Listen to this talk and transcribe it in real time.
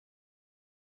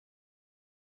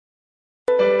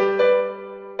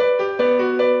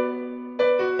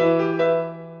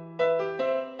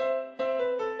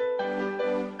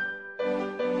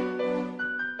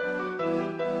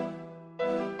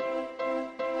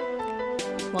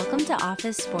Welcome to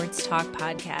Office Sports Talk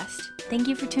Podcast. Thank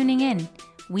you for tuning in.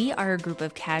 We are a group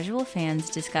of casual fans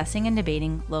discussing and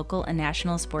debating local and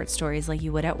national sports stories like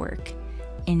you would at work.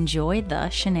 Enjoy the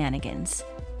shenanigans.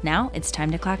 Now it's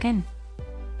time to clock in.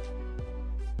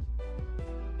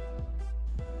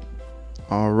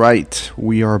 All right,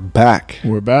 we are back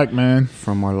We're back, man.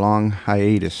 from our long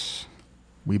hiatus,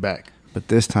 We back. but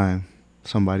this time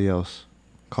somebody else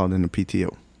called in the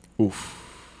PTO. Oof.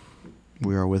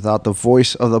 We are without the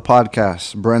voice of the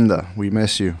podcast. Brenda, we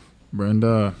miss you.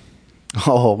 Brenda.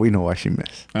 Oh, we know why she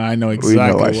missed. I know We exactly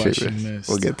know why what she she missed. missed.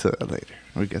 We'll get to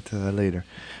that later.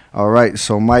 All right,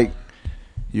 so Mike,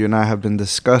 you and I have been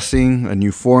discussing a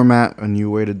new format, a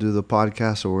new way to do the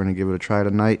podcast, so we're going to give it a try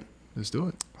tonight. Let's do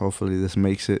it. Hopefully this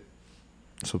makes it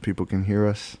so people can hear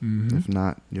us. Mhm. If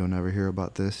not, you'll never hear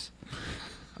about this.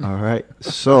 All right,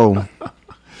 so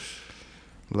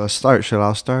let's start. Shall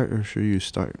I start or should you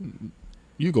start?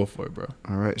 You go for it, bro.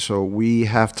 All right, so we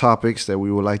have topics that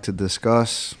we would like to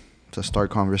discuss, to start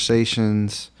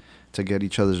conversations, to get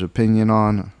each other's opinion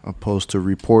on, opposed to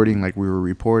reporting like we were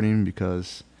reporting,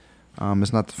 because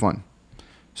it's not the fun.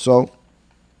 So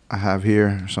I have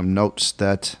here some notes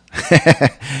that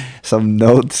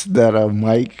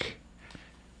Mike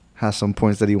has some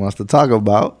points that he wants to talk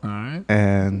about, All right.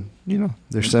 and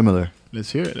they're similar.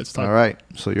 Let's hear it. Let's talk. All right,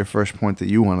 so your first point that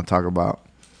you want to talk about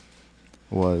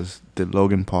was, did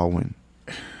Logan Paul win?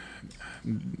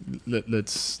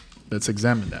 Let's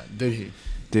examine that. Did he?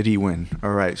 Did he win?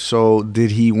 All right. So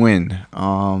did he win?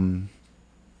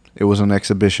 It was an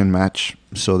exhibition match,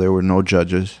 so there were no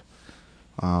judges,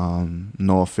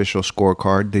 no official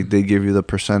scorecard. They did give you the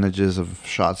percentages of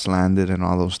shots landed and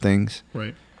all those things.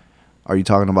 Right. Are you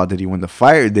talking about, did he win the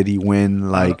fight, or did he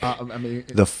win I mean,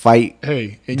 the fight?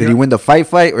 hey, Did he win the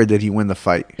fight, or did he win the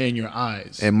fight? in your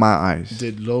eyes? In my eyes.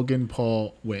 Did Logan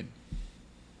Paul win?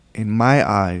 In my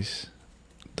eyes.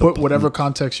 Put whatever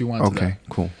context you want to Okay,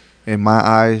 cool. In my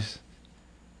eyes,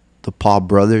 the Paul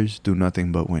brothers do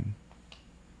nothing but win.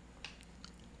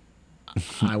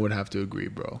 that. I would have to agree,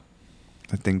 bro.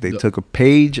 I think they took a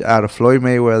page out of Floyd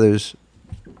Mayweather's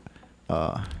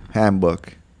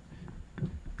handbook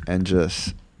and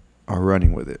just are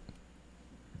running with it.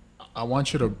 I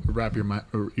want you to wrap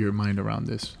your mind around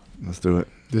this. Let's do it.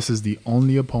 This is the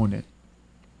only opponent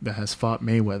that has fought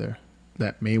Mayweather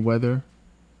that Mayweather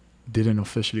didn't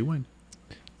officially win.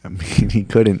 I mean, he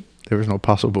couldn't. There was no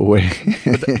possible way.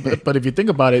 But if you think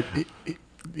about it,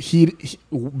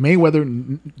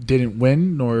 Mayweather didn't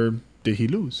win, nor did he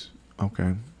lose.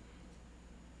 Okay.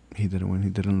 He didn't win. He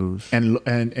didn't lose.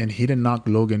 And he didn't knock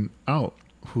Logan out.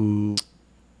 Who,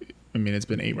 I mean, it's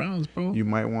been 8 rounds, bro. You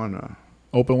might want to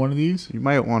Open one of these.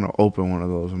 open one of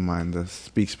those of mine that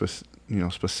speaks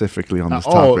specifically on this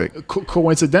topic.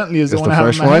 Coincidentally, is the It's one the I have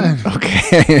first in my one? hand.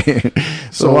 Okay.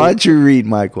 So why don't you read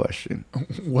my question?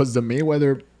 Was the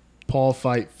Mayweather Paul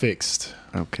fight fixed?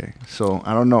 Okay. So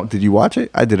I don't know. Did you watch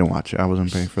it? I didn't watch it. I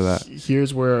wasn't paying for that.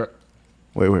 Here's where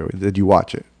Wait. Did you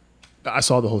watch it? I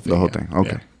saw the whole thing. The whole yeah. thing,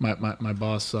 okay. Yeah. My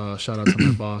boss. Shout out to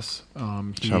my boss. He Shout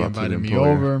out to the invited me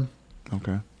employer. over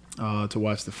Okay. to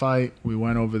watch the fight. We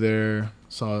went over there.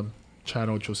 Saw Chad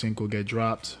Ochocinco get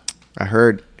dropped. I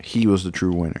heard he was the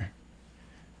true winner.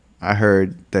 I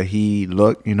heard that he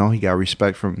got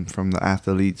respect from the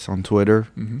athletes on Twitter.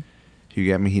 Mm-hmm. You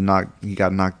get me? He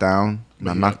got knocked down.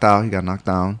 Not knocked out. He got knocked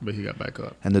down. But he got back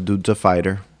up. And the dude's a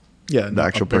fighter. Yeah, The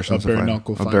actual person's a bare fighter.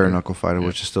 knuckle fighter. A bare knuckle fighter, Yeah.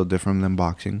 which is still different than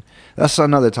boxing. That's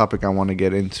another topic I want to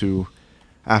get into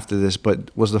after this.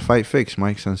 But was the fight fixed,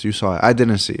 Mike, since you saw it? I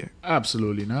didn't see it.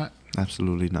 Absolutely not.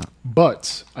 Absolutely not.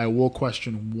 But I will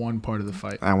question one part of the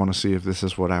fight. I want to see if this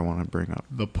is what I want to bring up.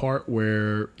 The part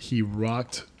where he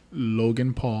rocked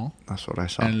Logan Paul, That's what I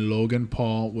saw. and Logan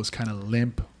Paul was kind of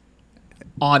limp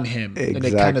on him. And it kind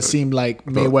Exactly. of seemed like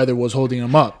Mayweather was holding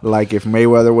him up. Like if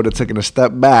Mayweather would have taken a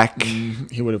step back,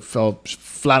 He would have fell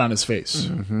flat on his face.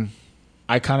 Mm-hmm.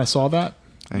 I kind of saw that.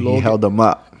 and he held him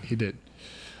up. He did.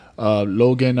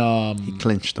 Logan, He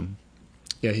clinched him.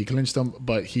 yeah, he clinched him,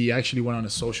 but he actually went on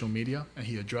his social media and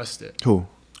he addressed it. Who?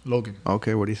 Logan.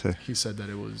 Okay, what do you say? He said that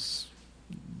it was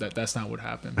that's not what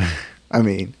happened. I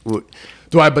mean,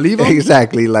 Do I believe him?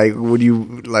 exactly. Like,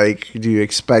 do you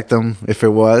expect him if it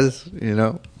was?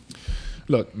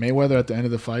 Look, Mayweather at the end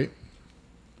of the fight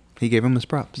He gave him his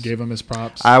props. gave him his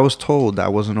props. I was told, I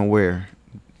wasn't aware.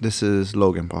 This is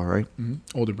Logan Paul, right?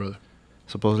 Older brother.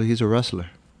 Supposedly he's a wrestler,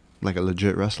 like a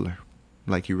legit wrestler.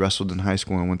 Like he wrestled in high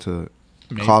school and went to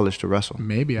Maybe. college to wrestle.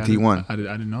 Maybe I D1.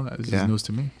 didn't know that. This Yeah. is news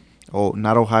to me. Oh,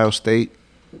 not Ohio State,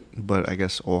 but I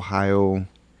guess Ohio.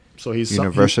 So he's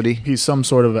University? he's some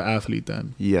sort of an athlete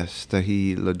then. Yes, that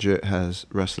he legit has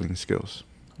wrestling skills.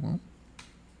 Well,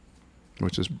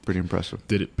 which is pretty impressive.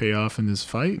 Did it pay off in this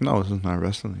fight? No, this is not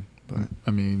wrestling. But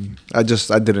I mean, I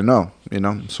didn't know,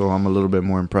 so I'm a little bit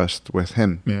more impressed with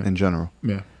him in general.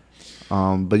 Yeah.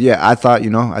 But yeah, I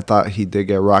thought he did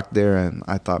get rocked there, and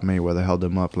I thought Mayweather held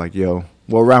him up. Like, yo,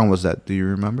 what round was that? Do you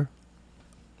remember?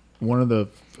 One of the,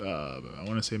 I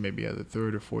want to say maybe at the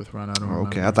third or fourth round. I don't remember.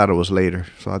 Okay, I thought it was later.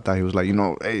 So I thought he was like,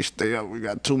 hey, stay up. We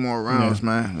got 2 more rounds,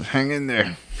 man. Just hang in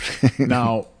there.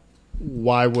 Now,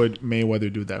 why would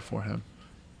Mayweather do that for him?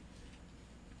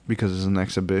 Because it's an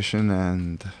exhibition,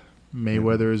 and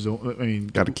Mayweather is.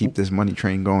 got to keep this money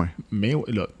train going.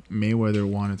 Mayweather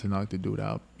wanted to knock the dude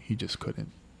out. He just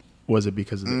couldn't. Was it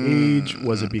because of the age?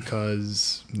 Was it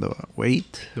because the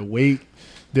weight? The weight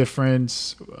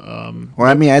difference.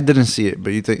 I didn't see it,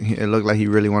 but you think it looked like he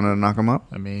really wanted to knock him up?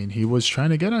 I mean, he was trying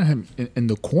to get on him in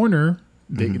the corner.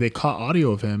 They caught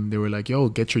audio of him. They were like, "Yo,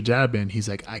 get your jab in." He's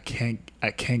like, "I can't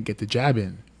get the jab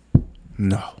in."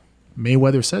 No.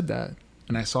 Mayweather said that,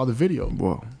 and I saw the video.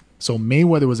 Whoa. So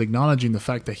Mayweather was acknowledging the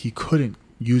fact that he couldn't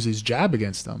use his jab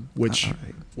against them, which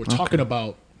we're talking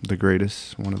about. One of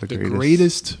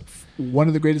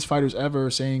the greatest fighters ever.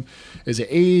 Saying, is it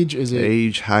age? Is it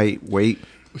age, height, weight?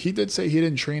 He did say he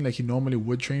didn't train like he normally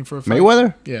would train for a fight.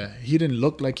 Mayweather? Yeah, he didn't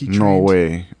look like he trained. No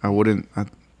way. I wouldn't. I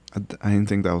didn't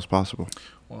think that was possible.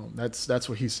 Well, that's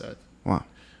what he said. Wow.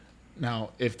 Now,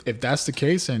 if that's the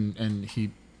case, and he,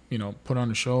 put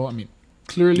on a show. I mean,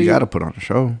 clearly you got to put on a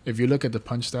show. If you look at the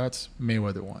punch stats,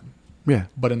 Mayweather won. Yeah.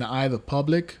 But in the eye of the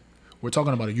public, we're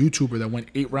talking about a YouTuber that went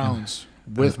 8 rounds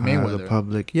with Mayweather. The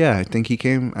public, yeah, I think he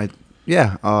came.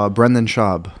 Brendan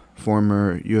Schaub,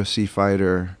 former UFC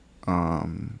fighter,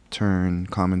 turn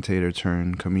commentator,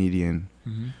 turn comedian,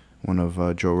 one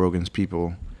of Joe Rogan's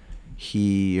people.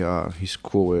 He's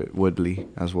cool with Woodley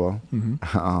as well.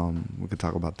 We could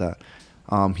talk about that.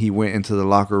 He went into the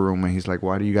locker room and he's like,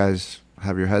 "Why do you guys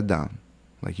have your head down?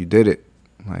 Like, you did it.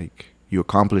 Like, you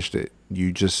accomplished it.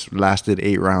 You just lasted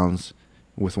 8 rounds."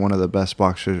 With one of the best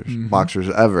boxers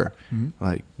ever.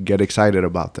 Like, get excited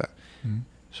about that.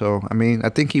 So, I mean, I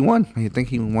think he won. I think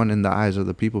he won in the eyes of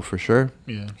the people for sure.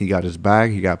 Yeah. He got his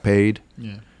bag. He got paid.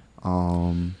 Yeah.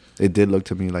 It did look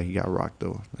to me like he got rocked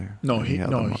though there. No, he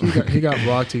got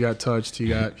rocked. He got touched. He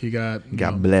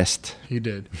got blessed. He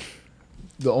did.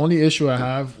 The only issue I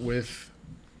have with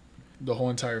the whole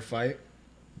entire fight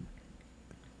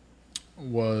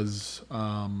was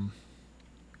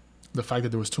the fact that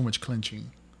there was too much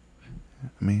clinching.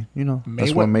 I mean,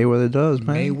 that's what Mayweather does,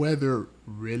 man. Mayweather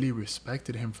really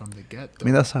respected him from the get. I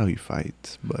mean, that's how he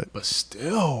fights, but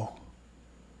still,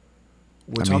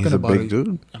 he's a big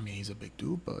dude. I mean, he's a big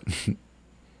dude, but I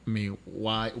mean,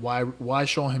 why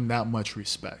show him that much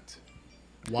respect?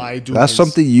 Why do? That's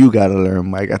something you gotta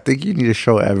learn, Mike. I think you need to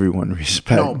show everyone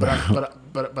respect. No,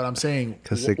 but I'm saying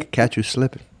because they could catch you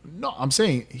slipping. No, I'm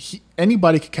saying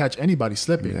anybody could catch anybody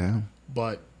slipping. Yeah,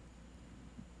 but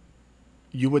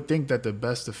you would think that the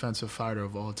best defensive fighter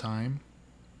of all time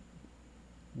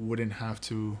wouldn't have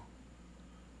to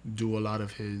do a lot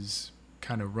of his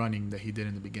kind of running that he did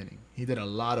in the beginning. He did a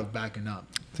lot of backing up.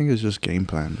 I think it's just game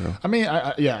plan, bro. I mean,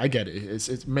 I get it.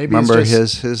 It's maybe. Remember, it's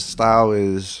just, his style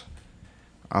is,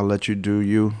 I'll let you do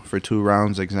you for 2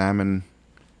 rounds, examine,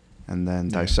 and then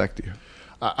dissect you.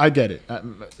 I get it.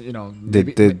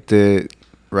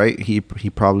 Right? He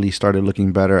probably started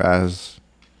looking better as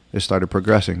it started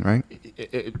progressing, right?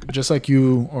 Just like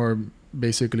you are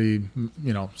basically,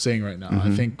 saying right now.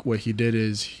 I think what he did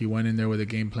is he went in there with a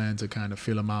game plan to kind of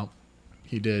feel him out.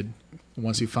 He did.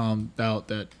 Once he found out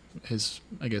that his,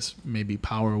 I guess, maybe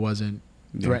power wasn't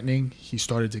threatening, he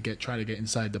started to try to get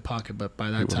inside the pocket. But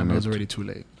by that time, it was already too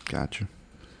late. Got you.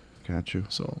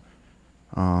 So,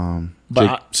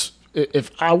 but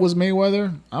if I was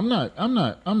Mayweather, I'm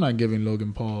not giving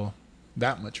Logan Paul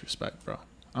that much respect, bro.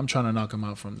 I'm trying to knock him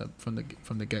out from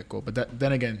the get go. But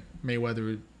then again,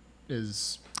 Mayweather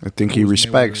is. I think he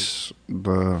respects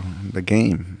the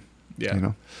game.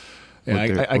 Yeah.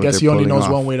 Yeah, I guess he only knows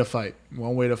one way to fight.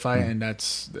 And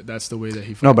that's the way that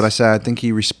he fights. No, but I think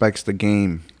he respects the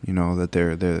game.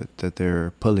 That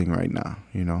they're pulling right now.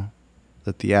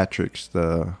 The theatrics,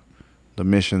 the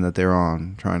mission that they're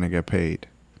on, trying to get paid.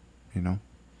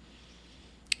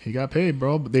 He got paid,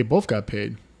 bro. But they both got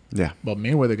paid. Yeah. But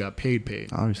Mayweather got paid.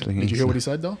 Obviously. Did you hear what he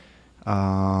said, though?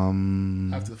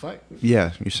 After the fight?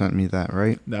 Yeah, you sent me that,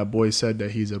 right? That boy said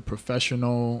that he's a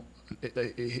professional.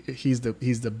 He's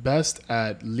the best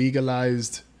at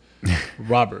legalized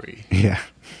robbery. Yeah.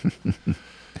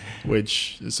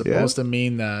 Which is supposed to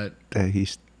mean that he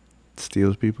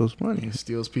steals people's money. He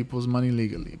steals people's money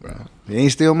legally, bro. He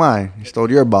ain't steal mine. He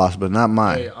stole your boss, but not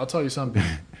mine. Hey, I'll tell you something.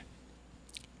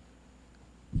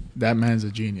 That man's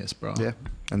a genius, bro. Yeah,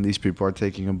 and these people are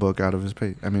taking a book out of his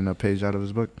page. I mean, a page out of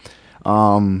his book.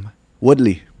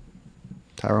 Woodley,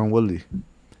 Tyron Woodley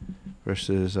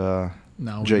versus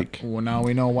Jake. Now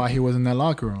we know why he was in that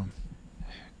locker room.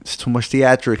 It's too much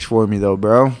theatrics for me, though,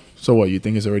 bro. So what? You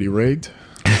think it's already rigged?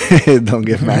 Don't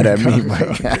get mad at me,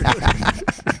 Mike.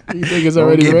 You think it's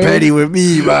already Don't get rigged? petty with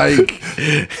me, Mike.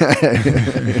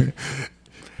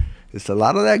 It's a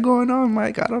lot of that going on,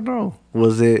 Mike. I don't know.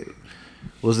 Was it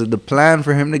the plan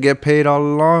for him to get paid all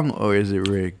along, or is it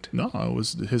rigged? No, it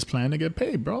was his plan to get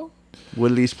paid, bro.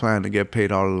 Woodley's plan to get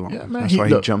paid all along. Yeah, man, That's why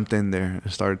he jumped in there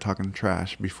and started talking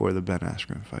trash before the Ben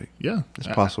Askren fight. Yeah, It's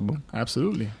possible.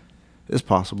 Absolutely. It's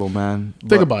possible, man.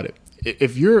 Think about it.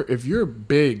 If you're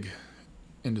big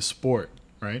in the sport,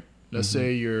 right? Let's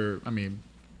say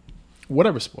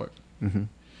whatever sport, Mm-hmm.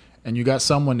 and you got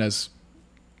someone that's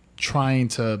trying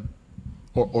to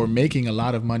or making a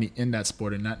lot of money in that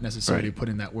sport and not necessarily Right.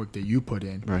 putting that work that you put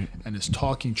in, Right. and is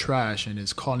talking trash and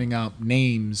is calling out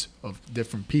names of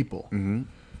different people, Mm-hmm.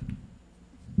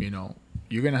 you know,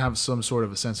 you're going to have some sort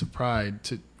of a sense of pride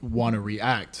to want to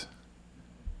react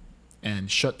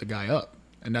and shut the guy up.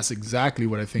 And that's exactly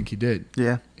what I think he did.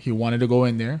 Yeah. He wanted to go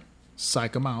in there,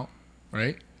 psych him out,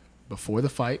 right? Before the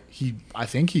fight, I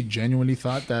think he genuinely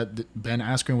thought that Ben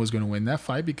Askren was going to win that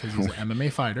fight because he's an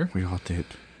MMA fighter. We all did.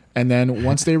 And then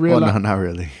once they Well, realized, no, not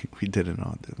really. We didn't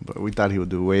all do, but we thought he would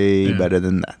do way better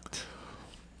than that.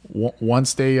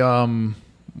 once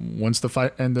the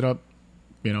fight ended up,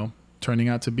 you know, turning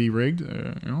out to be rigged,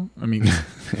 you know, I mean,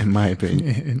 In my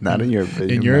opinion, not in your opinion.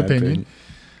 in your my opinion.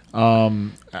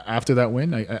 After that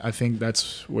win, I think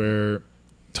that's where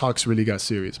talks really got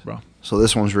serious, bro. So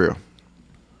this one's real.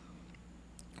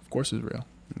 Of course, it's real.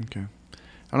 Okay.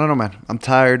 I don't know, man. I'm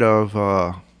tired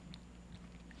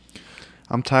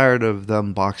of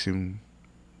them boxing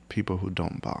people who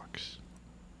don't box.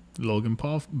 Logan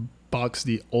Paul boxed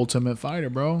the Ultimate Fighter,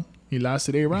 bro. He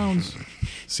lasted 8 rounds.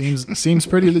 Seems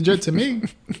pretty legit to me.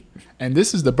 And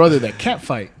this is the brother that can't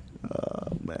fight.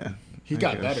 Oh man. He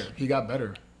got better. He got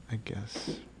better. I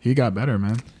guess. He got better,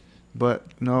 man. But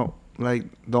no, like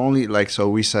the only so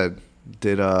we said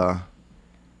did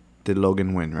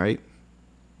Logan win, right?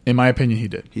 In my opinion, he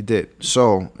did. He did.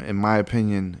 So, in my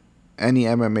opinion, any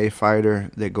MMA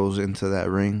fighter that goes into that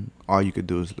ring, all you could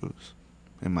do is lose.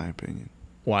 In my opinion.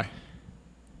 Why?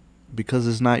 Because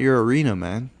it's not your arena,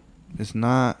 man. It's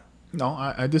not. No,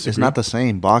 I disagree. It's not the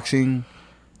same. Boxing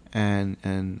and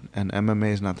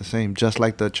MMA is not the same. Just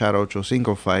like the Chad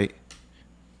Ochocinco fight,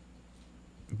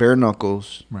 bare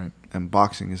knuckles right. and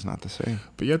boxing is not the same.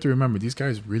 But you have to remember, these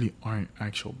guys really aren't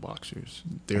actual boxers.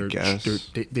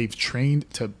 They've trained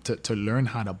to learn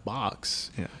how to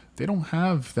box. Yeah. They don't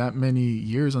have that many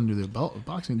years under their belt of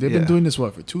boxing. They've been doing this, for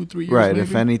 2-3 years? Right. Maybe?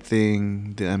 If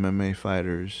anything, the MMA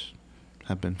fighters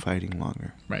have been fighting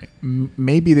longer. Right.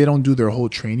 Maybe they don't do their whole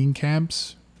training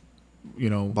camps, you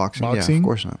know, boxing. Yeah, of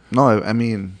course not. No, I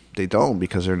mean, they don't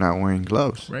because they're not wearing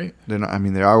gloves. Right. They're not. I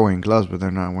mean, they are wearing gloves, but they're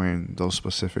not wearing those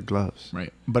specific gloves.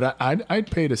 Right. But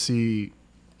I'd pay to see,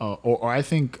 or I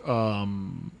think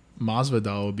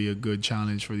Masvidal would be a good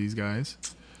challenge for these guys.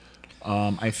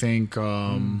 I think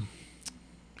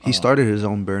he started his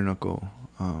own bare knuckle,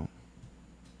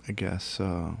 I guess,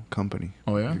 company.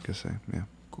 Oh yeah, you could say, yeah.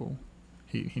 Cool.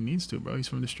 He needs to, bro. He's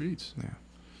from the streets. Yeah.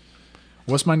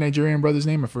 What's my Nigerian brother's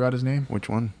name? I forgot his name. Which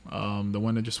one? The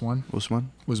one that just won.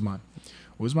 Usman.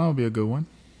 Usman would be a good one.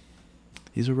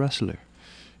 He's a wrestler.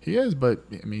 He is, but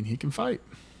I mean, he can fight.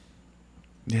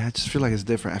 Yeah, I just feel like it's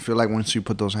different. I feel like once you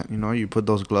put those, you put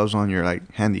those gloves on, you're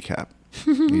like handicapped.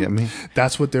 You get me?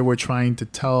 That's what they were trying to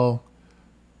tell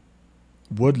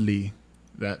Woodley.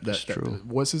 That's true.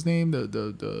 What's his name?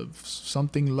 The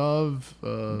something love.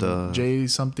 The Jay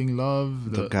something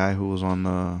love. The guy who was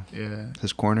on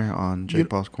his corner on Jake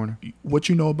Paul's corner. What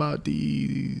you know about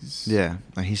these? Yeah,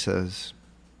 and he says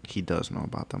he does know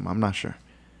about them. I'm not sure.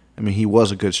 I mean, he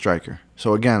was a good striker.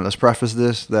 So again, let's preface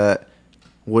this that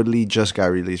Woodley just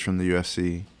got released from the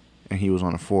UFC, and he was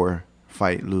on a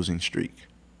 4-fight losing streak.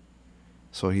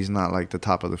 So he's not like the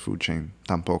top of the food chain,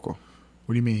 tampoco.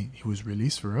 What do you mean? He was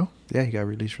released for real? Yeah, he got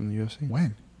released from the UFC.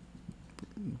 When?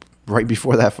 Right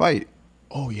before that fight.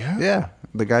 Oh, yeah? Yeah.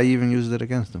 The guy even used it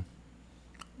against him.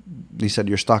 He said,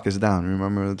 your stock is down.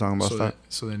 Remember we were talking about stock?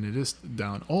 So then it is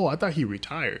down. Oh, I thought he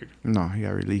retired. No, he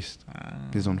got released.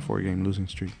 He's on a 4-game losing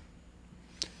streak.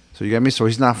 So you get me? So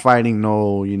he's not fighting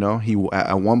he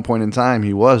at one point in time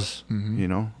he was,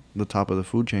 the top of the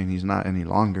food chain. He's not any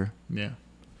longer. Yeah.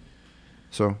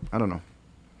 So, I don't know.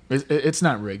 It's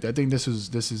not rigged. I think this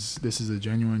is a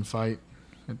genuine fight.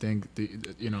 I think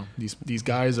these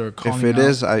guys are calling If it out.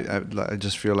 is, I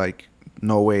just feel like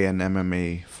no way an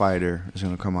MMA fighter is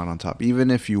gonna come out on top.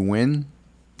 Even if you win.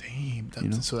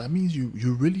 Damn. So that means you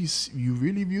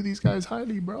really view these guys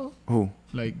highly, bro. Who?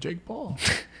 Like Jake Paul.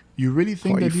 You really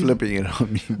think Why are that you flipping it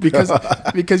on me? Bro?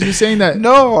 because you're saying that?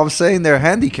 No, I'm saying they're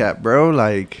handicapped, bro.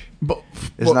 Like,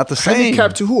 it's not the same.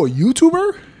 Handicapped to who? A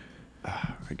YouTuber?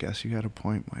 I guess you got a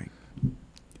point, Mike.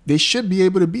 They should be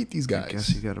able to beat these guys. I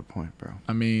guess you got a point, bro.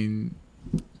 I mean,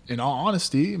 in all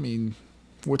honesty,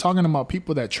 we're talking about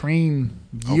people that train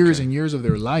years and years of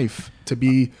their life to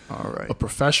be a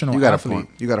professional athlete.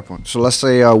 You got a point. So let's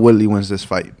say Woodley wins this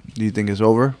fight. Do you think it's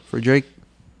over for Jake?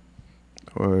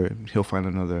 Or he'll find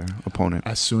another opponent?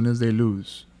 As soon as they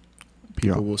lose,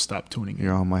 people will stop tuning in.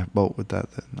 You're on my boat with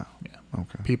that then? No. Yeah.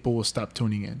 Okay. People will stop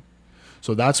tuning in.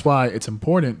 So that's why it's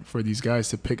important for these guys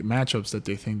to pick matchups that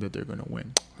they think that they're going to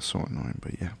win. So annoying,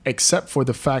 but yeah. Except for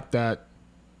the fact that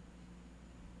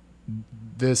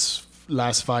this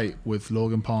last fight with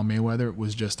Logan Paul Mayweather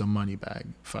was just a money bag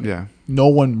fight. Yeah. No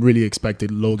one really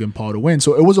expected Logan Paul to win,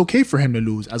 so it was okay for him to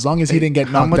lose as long as he didn't get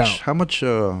knocked out. How much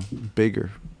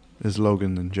bigger is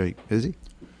Logan than Jake? Is he?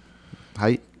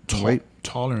 Height? Weight?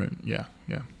 Taller, yeah.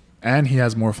 And he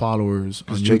has more followers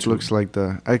on YouTube. Jake looks like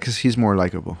because he's more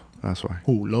likable. That's why.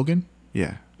 Who, Logan?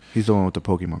 Yeah. He's the one with the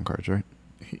Pokemon cards, right?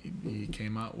 He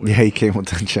came out with... Yeah, he came with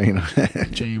the chain.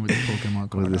 Chain with the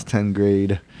Pokemon card. With his 10th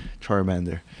grade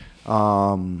Charmander.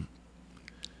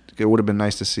 It would have been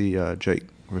nice to see Jake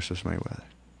versus Mayweather.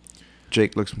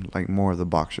 Jake looks like more of the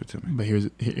boxer to me. But here's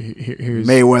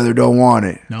Mayweather don't want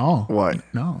it. No. What?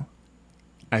 No.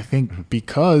 I think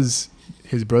because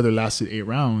his brother lasted 8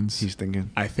 rounds, he's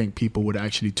thinking. I think people would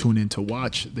actually tune in to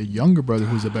watch the younger brother,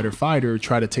 who's a better fighter,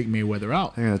 try to take Mayweather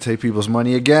out. They're gonna take people's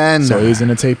money again. So he's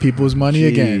gonna take people's money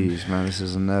again. Jeez, man, this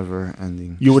is a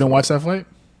never-ending. You wouldn't watch that fight?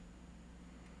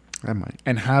 I might.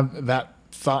 And have that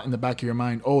thought in the back of your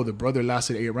mind, oh, the brother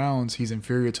lasted 8 rounds, he's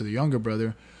inferior to the younger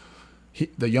brother.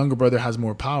 The younger brother has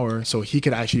more power, so he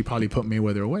could actually probably put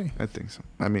Mayweather away. I think so.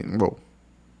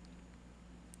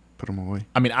 Put him away.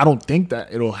 I don't think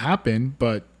that it'll happen,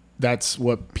 but that's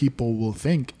what people will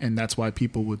think, and that's why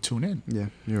people would tune in. Yeah,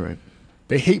 you're right.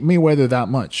 They hate Mayweather that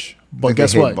much, but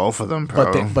guess what? Both of them,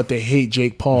 bro. But they hate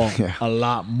Jake Paul a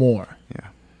lot more. Yeah.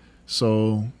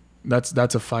 So that's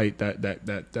a fight that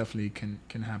definitely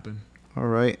can happen. All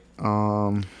right.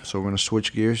 So we're gonna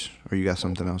switch gears, or you got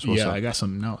something else? What's up? I got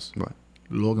something else. What?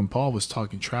 Logan Paul was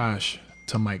talking trash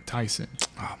to Mike Tyson.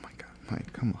 Oh my God,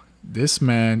 Mike, come on. This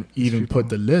man even put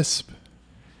the lisp.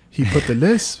 He put the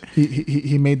lisp.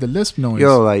 He made the lisp noise.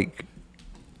 Yo, like,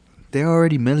 they're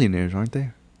already millionaires, aren't they?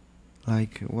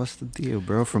 Like, what's the deal,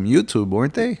 bro? From YouTube,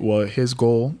 weren't they? Well, his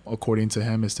goal, according to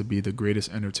him, is to be the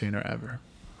greatest entertainer ever.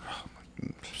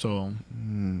 So,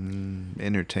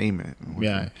 entertainment.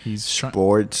 Yeah, he's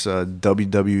sports,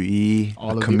 WWE,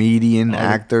 a comedian,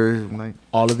 actor, like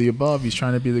all of the above. He's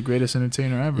trying to be the greatest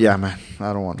entertainer ever. Yeah, man.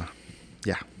 I don't want to.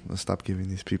 Yeah, let's stop giving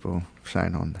these people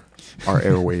shine on our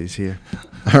airways here.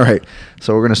 All right,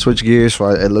 so we're gonna switch gears. So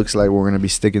it looks like we're gonna be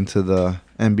sticking to the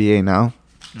NBA now.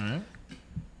 All right.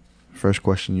 First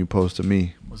question you posed to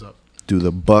me. What's up? Do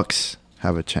the Bucks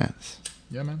have a chance?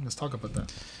 Yeah, man. Let's talk about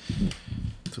that.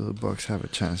 Do the Bucks have a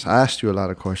chance? I asked you a lot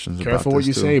of questions about this. Careful what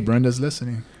you say. Brenda's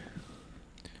listening.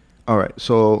 All right,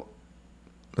 so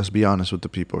let's be honest with the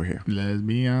people here. Let's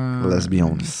be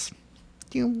honest.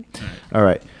 All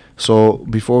right. So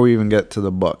before we even get to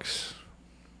the Bucks,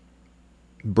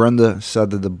 Brenda said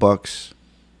that the Bucks,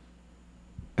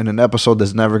 in an episode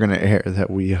that's never going to air that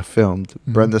we filmed,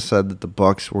 Brenda said that the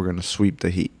Bucks were going to sweep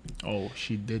the Heat. Oh,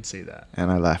 she did say that.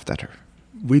 And I laughed at her.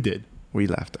 We did. We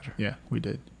laughed at her. Yeah, we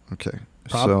did. Okay.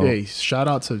 Hey, shout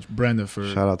out to Brenda for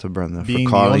being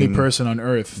the only person on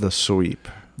earth the sweep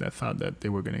that thought that they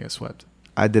were going to get swept.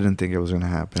 I didn't think it was going to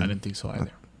happen. I didn't think so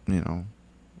either.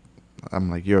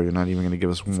 I'm like, yo, you're not even going to give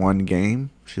us one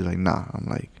game? She's like, nah. I'm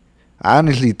like, I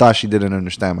honestly thought she didn't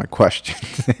understand my question.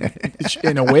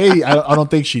 In a way, I don't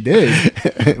think she did.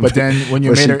 But then when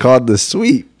you made her... she called the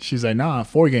sweep. She's like, nah,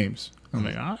 4 games. I'm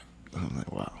like, all right. I'm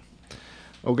like, wow.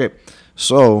 Okay,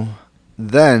 so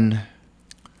then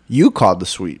you called the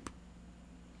sweep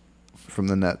from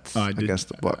the Nets against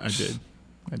the Bucks.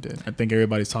 I did. I think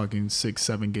everybody's talking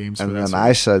 6-7 games. And then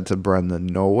I said to Brenda,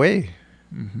 no way.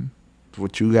 Mm-hmm.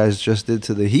 What you guys just did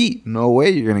to the Heat, no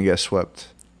way you're going to get swept.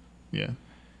 Yeah.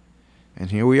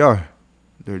 And here we are.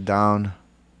 They're down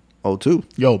 0-2.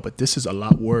 Yo, but this is a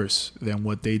lot worse than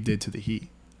what they did to the Heat.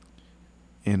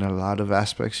 In a lot of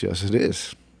aspects, yes, it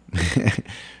is.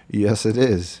 Yes, it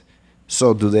is.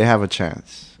 So do they have a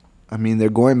chance? I mean, they're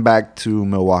going back to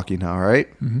Milwaukee now,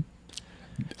 right? Mm-hmm.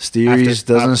 Series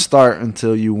doesn't start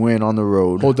until you win on the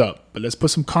road. Hold up. But let's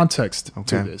put some context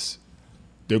to this.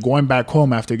 They're going back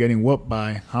home after getting whooped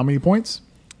by how many points?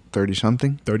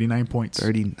 30-something? 39 points.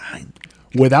 39.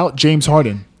 Without James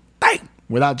Harden. Dang.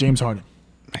 Without James Harden.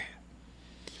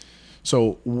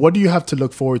 So what do you have to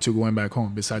look forward to going back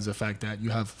home besides the fact that you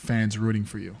have fans rooting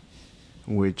for you?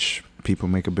 Which people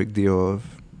make a big deal of.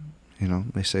 You know,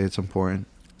 they say it's important.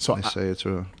 So They say it's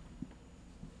a...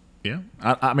 yeah.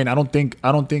 I mean, I don't think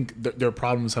their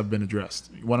problems have been addressed.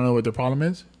 You want to know what their problem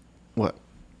is? What?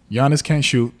 Giannis can't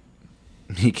shoot.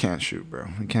 He can't shoot, bro.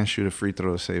 He can't shoot a free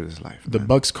throw to save his life. The man.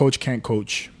 Bucks coach can't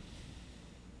coach.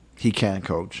 He can't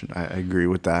coach. I agree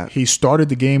with that. He started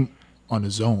the game on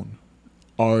his own.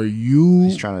 Are you?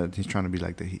 He's trying to be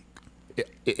like the Heat.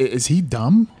 Is he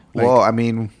dumb? Like, Well, I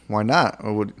mean, why not?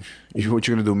 Or what you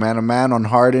gonna do? Man to man on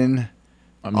Harden,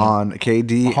 on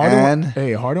KD,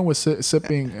 Harden was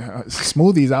sipping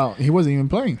smoothies out. He wasn't even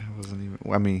playing.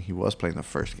 I mean, he was playing the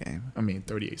first game.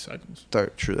 38 seconds.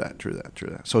 True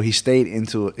that. So he stayed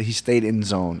in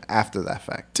zone after that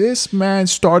fact. This man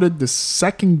started the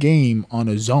second game on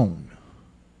a zone,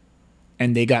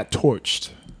 and they got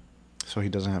torched. So he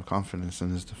doesn't have confidence in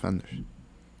his defenders.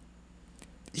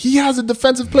 He has a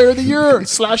Defensive Player of the Year /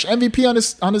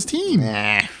 MVP on his team.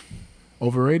 Nah.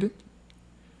 Overrated.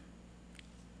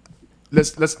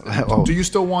 Let's. Oh. Do you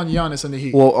still want Giannis in the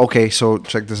Heat? Well, okay. So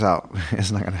check this out.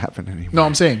 It's not gonna happen anymore. No,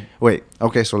 I'm saying. Wait.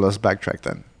 Okay. So let's backtrack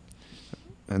then.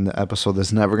 In the episode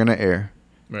that's never gonna air,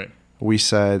 Right. we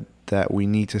said that we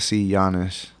need to see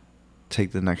Giannis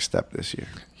take the next step this year.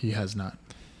 He has not.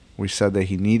 We said that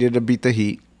he needed to beat the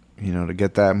Heat, you know, to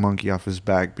get that monkey off his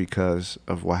back because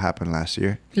of what happened last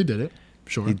year. He did it.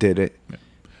 Sure. He did it. Yeah.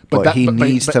 But he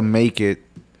needs to make it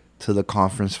to the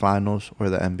conference finals or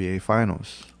the NBA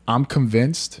finals. I'm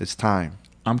convinced. It's time.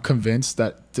 I'm convinced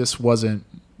that this wasn't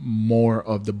more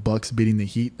of the Bucks beating the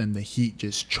Heat than the Heat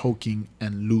just choking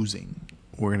and losing.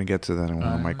 We're going to get to that in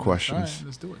one of my questions. All right,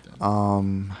 let's do it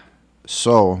then.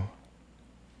 So,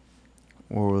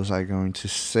 what was I going to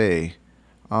say?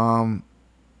 You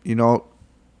know,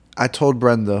 I told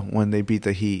Brenda when they beat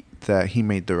the Heat that he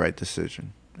made the right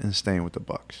decision in staying with the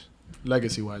Bucks.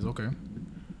 Legacy-wise, okay.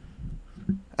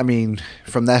 I mean,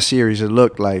 from that series, it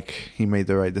looked like he made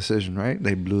the right decision, right?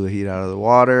 They blew the Heat out of the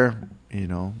water. You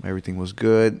know, everything was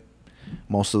good.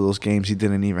 Most of those games, he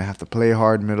didn't even have to play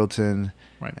hard, Middleton.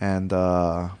 Right. And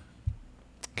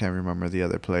can't remember the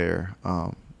other player,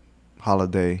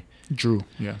 Holiday. Drew,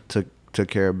 yeah. Took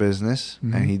care of business,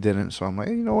 Mm-hmm. and he didn't. So I'm like,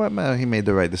 you know what, man? He made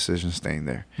the right decision staying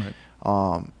there. Right.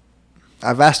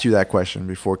 I've asked you that question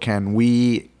before. Can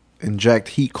we inject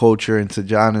Heat culture into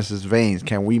Giannis's veins?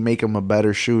 Can we make him a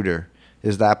better shooter?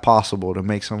 Is that possible to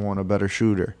make someone a better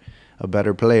shooter, a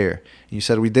better player? You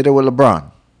said we did it with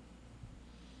LeBron.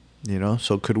 You know,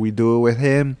 so could we do it with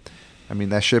him? I mean,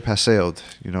 that ship has sailed.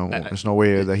 You know, there's no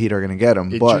way the Heat are going to get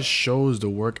him. It but just shows the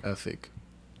work ethic.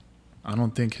 I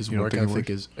don't think his work ethic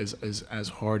is as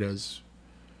hard as,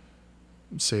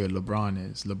 say, a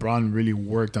LeBron is. LeBron really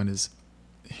worked on his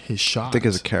shots. I think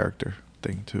it's a character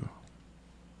thing, too.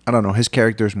 I don't know. His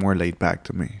character is more laid back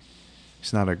to me.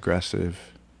 He's not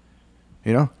aggressive.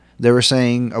 You know? They were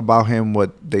saying about him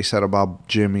what they said about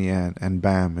Jimmy and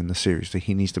Bam in the series, that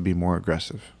he needs to be more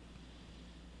aggressive.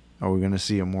 Are we going to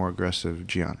see a more aggressive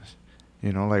Giannis?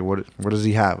 You know, like what does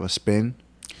he have? A spin?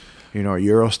 You know, a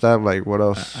Euro step? Like what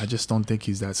else? I just don't think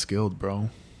he's that skilled, bro.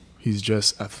 He's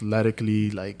just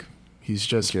athletically, he's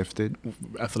just gifted.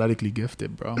 Athletically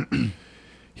gifted, bro.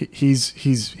 he's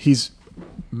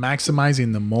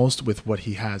maximizing the most with what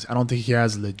he has. I don't think he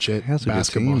has legit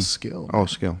basketball skill. Oh,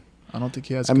 skill. I don't think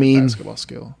he has basketball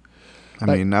skill. I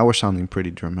mean, now we're sounding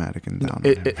pretty dramatic and down.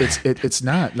 It's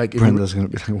not like Brenda's gonna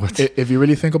be like, what? If you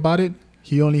really think about it,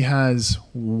 he only has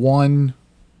one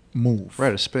move.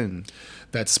 Right, a spin.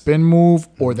 That spin move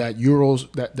or that Euro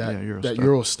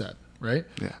step, right?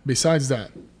 Yeah. Besides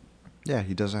that, yeah,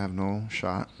 he doesn't have no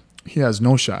shot. He has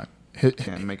no shot.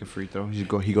 Can't make a free throw. He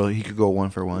could go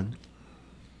 1 for 1.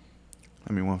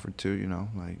 I mean, 1 for 2. You know,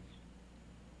 like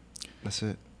that's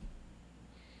it.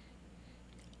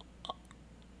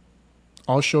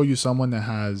 I'll show you someone that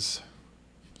has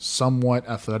somewhat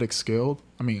athletic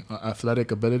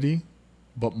ability,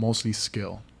 but mostly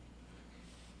skill.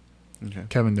 Okay.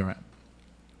 Kevin Durant.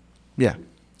 Yeah.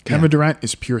 Kevin Durant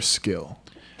is pure skill.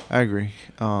 I agree.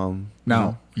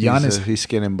 Now, Giannis, he's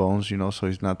skin and bones, you know, so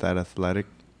he's not that athletic.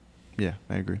 Yeah,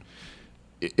 I agree.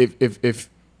 If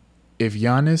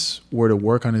Giannis were to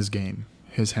work on his game,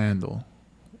 his handle,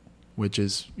 which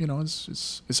is, you know,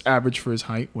 it's average for his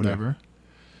height, whatever. Yeah.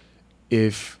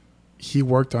 If he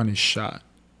worked on his shot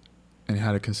and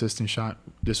had a consistent shot,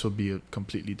 this would be a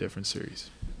completely different series.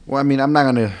 Well, I mean, I'm not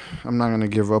gonna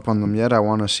give up on them yet. I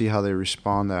want to see how they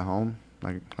respond at home.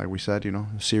 like we said, the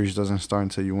series doesn't start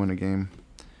until you win a game,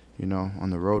 on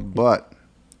the road. But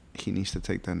he needs to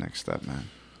take that next step, man.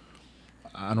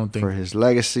 I don't think for his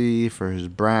legacy, for his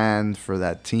brand, for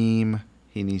that team,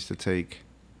 he needs to take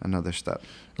another step.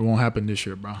 It won't happen this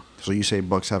year, bro. So you say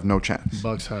Bucks have no chance?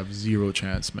 Bucks have zero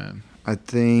chance, man. I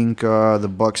think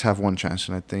the Bucks have one chance,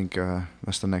 and I think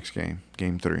that's the next game,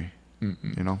 Game 3.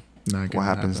 What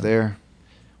happens there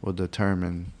will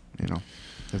determine,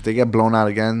 If they get blown out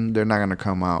again, they're not going to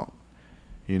come out,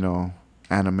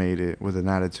 animated, with an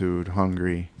attitude,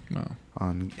 hungry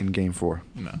in Game 4.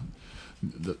 No.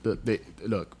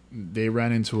 They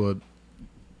ran into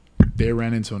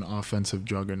an offensive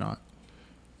juggernaut.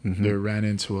 Mm-hmm. They ran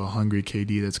into a hungry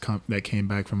KD that came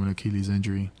back from an Achilles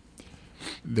injury.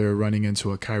 They're running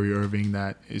into a Kyrie Irving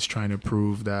that is trying to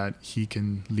prove that he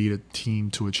can lead a team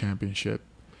to a championship.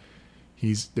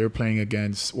 They're playing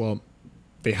against,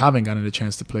 they haven't gotten a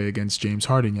chance to play against James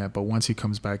Harden yet, but once he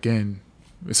comes back in,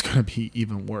 it's going to be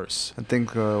even worse. I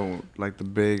think the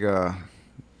big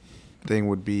thing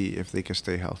would be if they can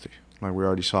stay healthy. Like we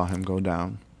already saw him go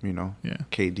down, Yeah.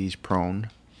 KD's prone,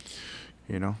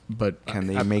 But can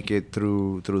they make it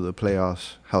through the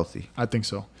playoffs healthy? I think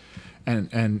so.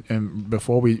 And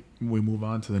before we move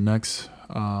on to the next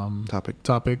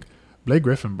topic, Blake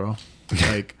Griffin, bro.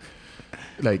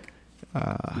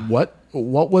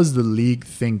 What was the league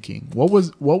thinking? What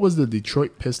was the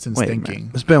Detroit Pistons thinking?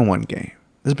 Man, it's been one game.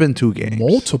 It's been 2 games.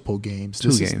 Multiple games.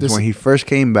 Two games. When he first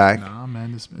came back. Nah,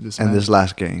 man. This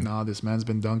last game. Nah, this man's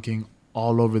been dunking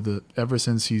all over ever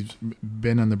since he's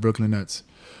been on the Brooklyn Nets.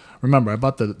 Remember, I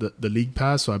bought the league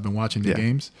pass, so I've been watching the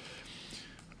games.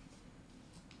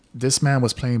 This man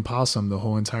was playing possum the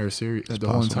whole entire series,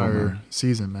 whole entire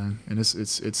season, man. And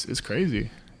it's crazy.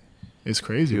 It's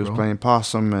crazy, He was playing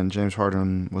possum, and James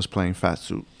Harden was playing fat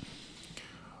suit.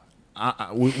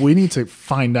 We need to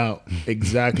find out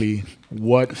exactly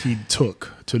what he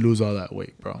took to lose all that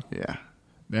weight, bro. Yeah.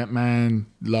 That man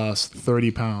lost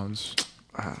 30 pounds.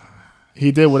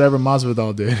 He did whatever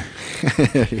Masvidal did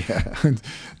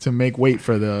to make weight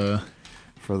for the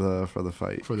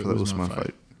fight, for the Usman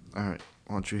fight. All right.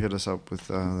 Why don't you hit us up with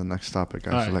the next topic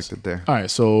I selected there? All right.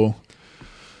 So,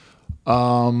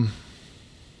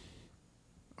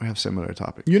 we have similar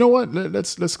topics. You know what?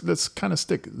 Let's kind of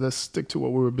stick to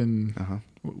what we've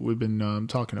been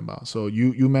talking about. So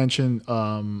you mentioned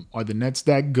are the Nets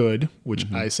that good?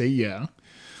 Which I say yeah.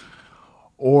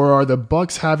 Or are the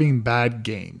Bucks having bad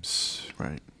games?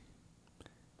 Right.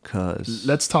 Cause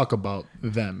let's talk about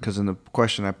them. Because in the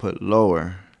question I put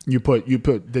lower. You put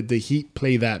did the Heat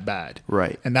play that bad?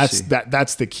 Right. And that's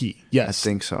the key. Yes. I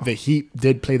think so. The Heat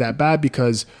did play that bad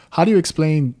because how do you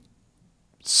explain?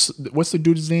 What's the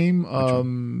dude's name?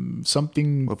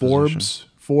 Something what Forbes. Position?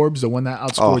 Forbes, the one that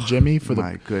outscored Jimmy for the.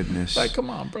 My goodness! Like, come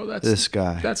on, bro. That's this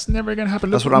guy. That's never gonna happen.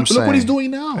 That's what I'm saying. Look what he's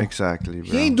doing now. Exactly,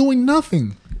 bro. He ain't doing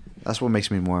nothing. That's what makes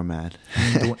me more mad.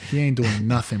 He ain't doing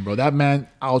nothing, bro. That man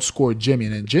outscored Jimmy,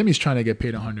 and then Jimmy's trying to get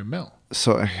paid $100 million.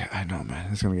 So I know,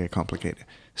 man. It's gonna get complicated.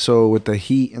 So with the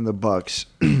Heat and the Bucks,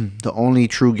 the only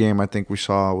true game I think we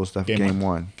saw was the game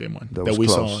one. Game one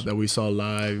that we saw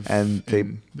live, and they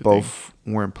both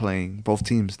weren't playing. Both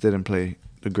teams didn't play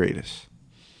the greatest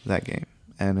that game,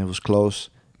 and it was close.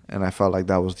 And I felt like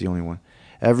that was the only one.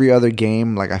 Every other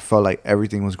game, I felt like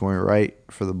everything was going right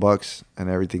for the Bucks, and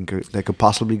everything that could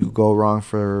possibly go wrong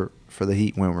for the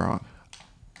Heat went wrong.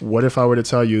 What if I were to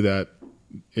tell you that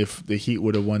if the Heat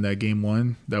would have won that game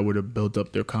one, that would have built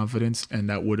up their confidence, and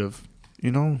that would have,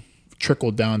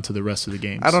 trickled down to the rest of the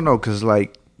games? I don't know, because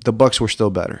the Bucks were still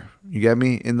better. You get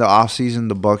me? In the offseason,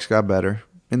 the Bucks got better.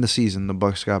 In the season, the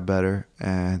Bucks got better,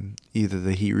 and either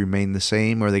the Heat remained the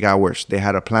same or they got worse. They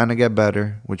had a plan to get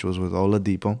better, which was with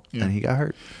Oladipo, and he got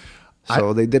hurt.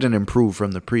 So they didn't improve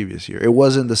from the previous year. It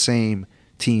wasn't the same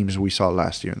teams we saw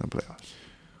last year in the playoffs.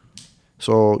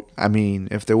 So, I mean,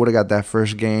 if they would have got that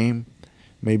first game,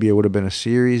 maybe it would have been a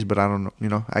series, but I don't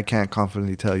know. I can't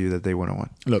confidently tell you that they would have won.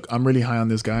 Look, I'm really high on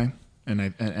this guy, and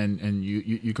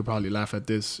you could probably laugh at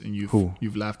this, and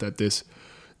you've laughed at this.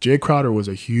 Jay Crowder was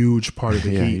a huge part of the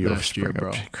Heat last year,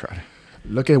 bro.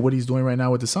 Look at what he's doing right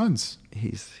now with the Suns.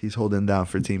 He's holding down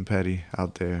for Team Petty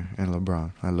out there and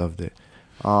LeBron. I loved it.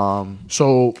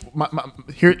 So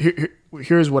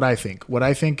here's what I think. What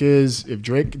I think is if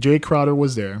Jay Crowder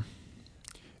was there,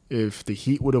 if the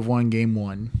Heat would have won game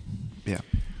one. Yeah.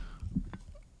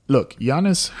 Look,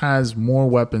 Giannis has more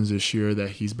weapons this year that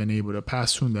he's been able to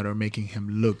pass to that are making him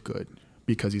look good.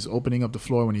 Because he's opening up the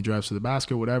floor when he drives to the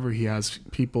basket, whatever. He has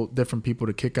different people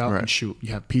to kick out and shoot.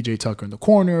 You have PJ Tucker in the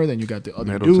corner. Then you got the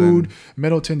other dude,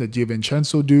 Middleton, the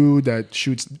DiVincenzo dude that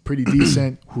shoots pretty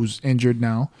decent, who's injured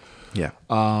now. Yeah.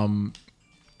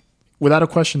 without a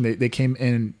question, they came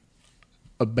in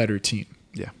a better team.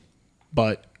 Yeah.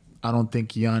 But I don't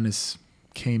think Giannis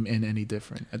came in any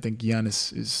different. I think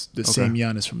Giannis is the same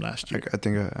Giannis from last year. I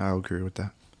think I'll agree with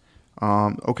that.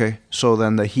 Okay, so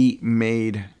then the Heat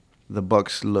made the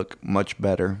Bucks look much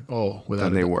better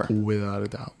than they were. Without a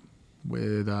doubt.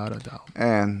 Without a doubt.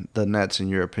 And the Nets, in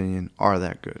your opinion, are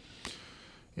that good?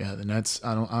 Yeah, the Nets.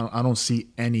 I don't see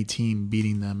any team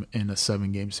beating them in a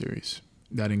 7-game series.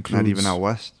 That includes not even out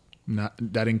west.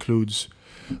 That includes.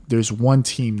 There's one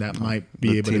team that might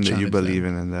be able to challenge the team that you believe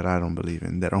them. in and that I don't believe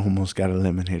in, that almost got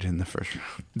eliminated in the first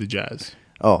round. The Jazz.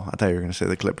 Oh, I thought you were going to say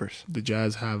the Clippers. The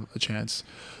Jazz have a chance.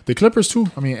 The Clippers too.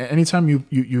 I mean, anytime you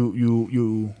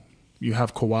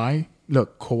have Kawhi.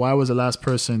 Look, Kawhi was the last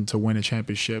person to win a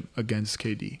championship against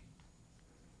KD.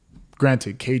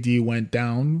 Granted, KD went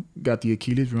down, got the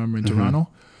Achilles. Remember in Toronto,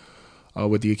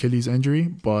 with the Achilles injury,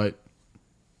 but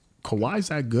Kawhi's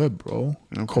that good, bro.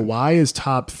 Okay. Kawhi is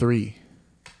top 3.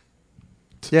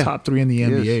 Top 3 in the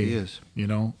NBA. He is. You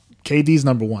know, KD's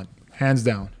number 1, hands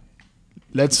down.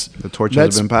 The torch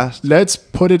has been passed. Let's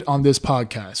put it on this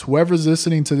podcast. Whoever's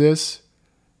listening to this,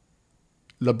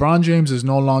 LeBron James is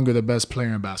no longer the best player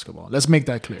in basketball. Let's make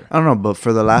that clear. I don't know, but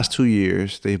for the last 2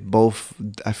 years,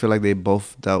 I feel like they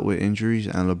both dealt with injuries,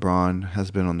 and LeBron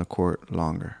has been on the court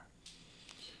longer.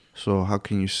 So how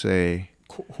can you say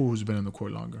who's been on the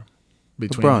court longer?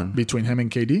 Between him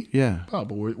and KD? Yeah. Oh,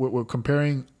 but we're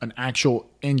comparing an actual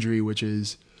injury, which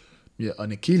is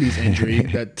an Achilles injury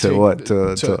that to a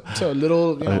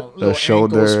little, little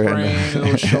shoulder, sprain, a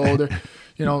little shoulder.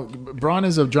 You know, Bron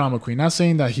is a drama queen. Not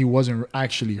saying that he wasn't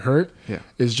actually hurt. Yeah.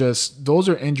 It's just those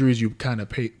are injuries you kind of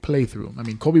play through. I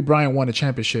mean, Kobe Bryant won a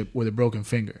championship with a broken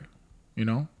finger. You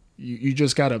know, you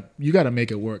just gotta make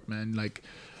it work, man. Like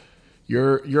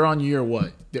you're on year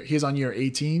what? He's on year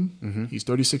 18. Mm-hmm. He's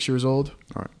 36 years old.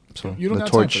 All right. So you don't the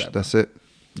got torch. time for that, that's it.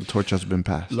 The torch has been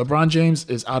passed. LeBron James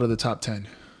is out of the top 10.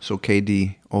 So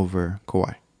KD over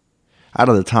Kawhi. Out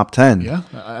of the top 10. Yeah,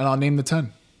 and I'll name the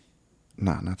 10.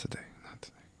 Nah, not today.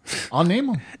 I'll name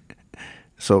them.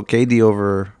 So KD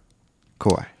over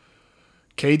Kawhi.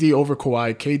 KD over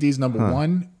Kawhi. KD's number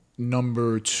 1.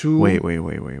 Number 2. Wait.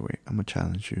 I'm gonna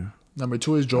challenge you. Number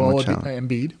 2 is Joel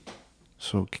Embiid.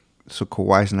 So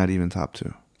Kawhi's not even top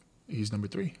 2. He's number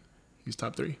 3. He's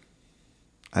top 3.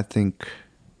 I think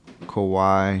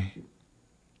Kawhi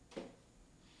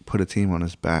put a team on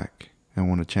his back and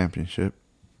won a championship.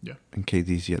 Yeah. And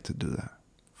KD's yet to do that.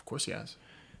 Of course he has.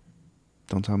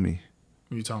 Don't tell me.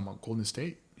 What are you talking about? Golden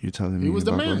State? You telling me he was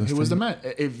the man. He was the man.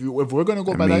 If we're gonna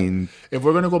go by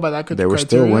that criteria, they were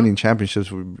still winning championships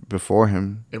before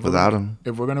him. Without him,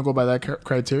 if we're gonna go by that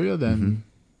criteria, then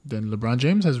LeBron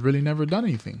James has really never done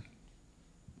anything.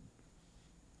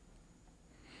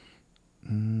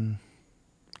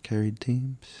 Carried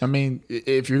teams. I mean,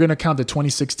 if you're gonna count the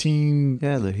 2016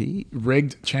 the Heat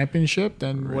rigged championship,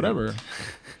 then whatever.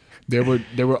 They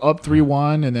were up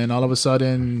 3-1, and then all of a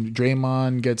sudden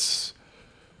Draymond gets.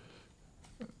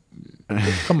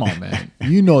 Come on, man!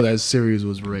 You know that series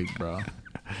was rigged, bro.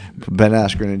 Ben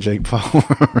Askren and Jake Paul.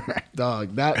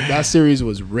 Dog, that series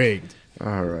was rigged.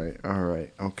 All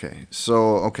right. Okay.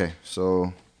 So,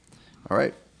 all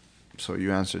right. So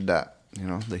you answered that. You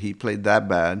know, the Heat played that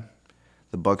bad.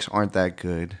 The Bucks aren't that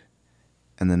good,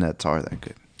 and the Nets are that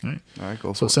good. All right, go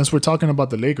for it. So since we're talking about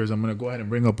the Lakers, I'm going to go ahead and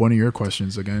bring up one of your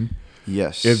questions again.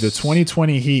 Yes. If the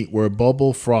 2020 Heat were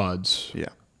bubble frauds,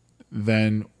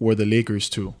 then were the Lakers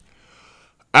too?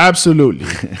 Absolutely.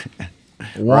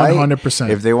 100%.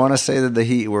 If they want to say that the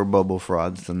Heat were bubble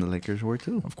frauds, then the Lakers were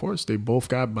too. Of course. They both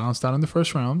got bounced out in the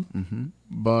first round,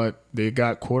 but they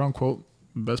got, quote-unquote,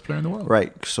 best player in the world.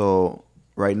 Right. So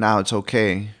right now it's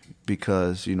okay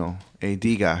because,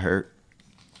 AD got hurt.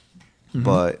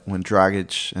 But when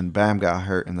Dragic and Bam got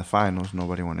hurt in the finals,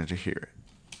 nobody wanted to hear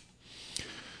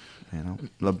it.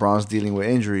 LeBron's dealing with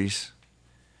injuries.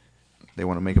 They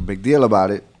want to make a big deal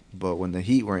about it. But when the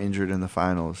Heat were injured in the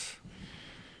finals,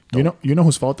 you know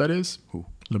whose fault that is? Who?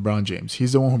 LeBron James.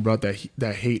 He's the one who brought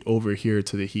that hate over here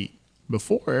to the Heat.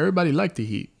 Before, everybody liked the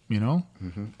Heat.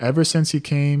 Ever since he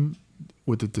came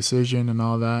with the decision and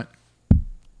all that,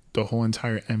 the whole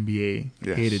entire NBA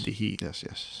hated the Heat.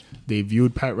 Yes. They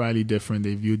viewed Pat Riley different.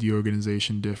 They viewed the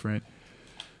organization different.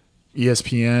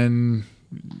 ESPN,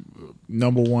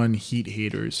 number 1 Heat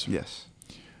haters. Yes.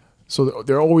 So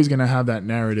they're always going to have that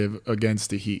narrative against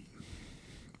the Heat.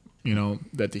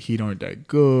 That the Heat aren't that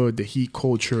good, the Heat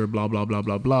culture, blah, blah, blah,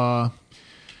 blah, blah.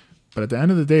 But at the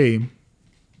end of the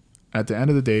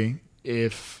day,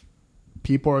 if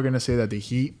people are going to say that the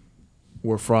Heat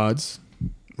were frauds,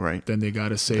 right, then they got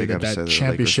to say that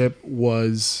championship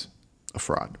was a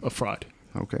fraud.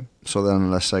 Okay. So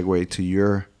then let's segue to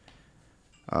your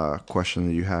question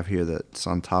that you have here that's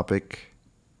on topic.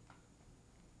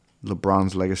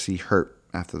 LeBron's legacy hurt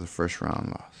after the first round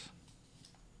loss.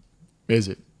 Is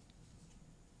it?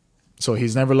 So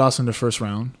he's never lost in the first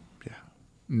round. Yeah.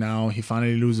 Now he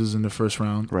finally loses in the first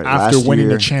round Right. after Last winning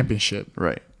year- the championship.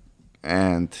 Right.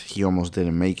 And he almost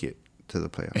didn't make it to the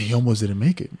playoffs. And he almost didn't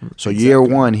make it. So year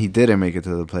one, he didn't make it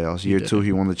to the playoffs. Year didn't. two,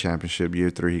 he won the championship. Year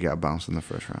three, he got bounced in the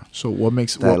first round. So what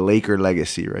makes That Laker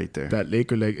legacy right there. that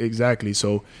Laker leg exactly?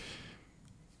 So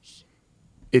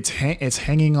it's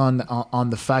hanging on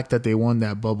the fact that they won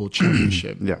that bubble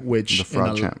championship, Yeah, which the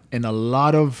fraud champ. in a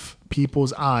lot of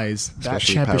people's eyes,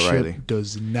 Especially that Pat Riley. championship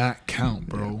does not count,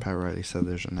 bro. Yeah, Pat Riley said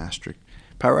there's an asterisk.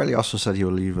 Pat Riley also said he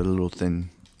will leave a little thin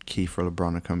key for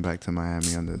LeBron to come back to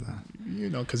Miami under the. You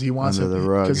know, because he wants Under him. the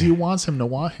rug. Because he wants him to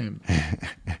want him.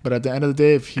 But at the end of the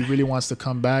day, if he really wants to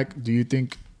come back, do you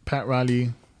think Pat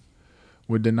Riley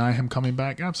would deny him coming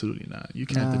back? Absolutely not. You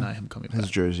can't Nah, deny him coming His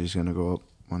back. jersey's gonna go up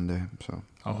one day. So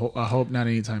I hope not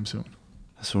anytime soon.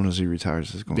 as soon as he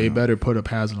retires, it's going. They up. better put up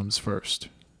Haslam's first.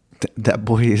 That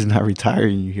boy is not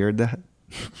retiring. You heard that?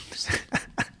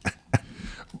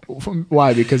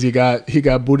 Why? Because he got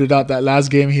booted out that last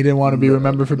game. He didn't want to be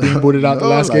remembered for being booted out the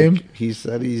last like, game. He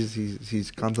said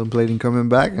he's contemplating coming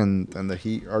back, and the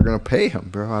Heat are gonna pay him,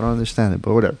 bro. I don't understand it,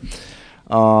 but whatever.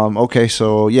 Okay,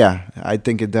 so yeah, I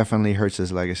think it definitely hurts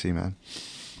his legacy, man.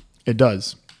 It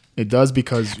does. It does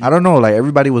because I don't know, like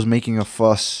everybody was making a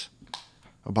fuss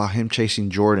about him chasing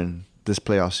Jordan this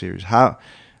playoff series. How?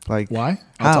 Like why?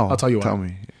 How? I'll tell you why. Tell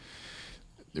me.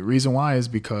 The reason why is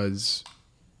because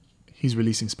he's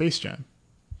releasing Space Jam.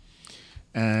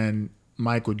 And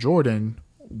Michael Jordan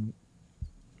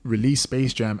released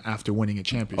Space Jam after winning a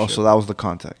championship. Oh, so that was the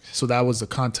context. So that was the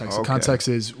context. Okay. The context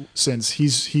is since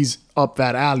he's up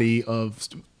that alley of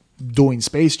doing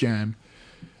Space Jam,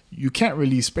 you can't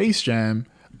release Space Jam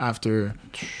after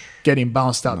getting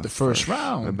bounced out the first I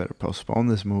round. better postpone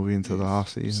this movie until the off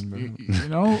season, bro. You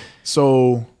know?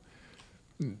 So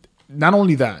not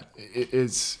only that,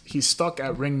 he's stuck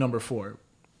at ring number 4.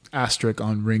 Asterisk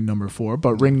on ring number 4,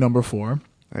 but ring number 4,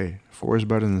 Hey, 4 is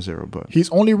better than 0, but he's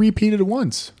only repeated it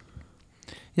once.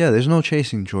 yeah, there's no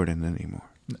chasing Jordan anymore.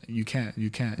 You can't. Then you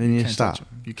can't stop. touch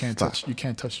him. You can't Stop. touch. You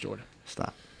can't touch Jordan.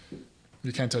 Stop.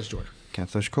 You can't touch Jordan, Can't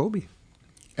touch Kobe.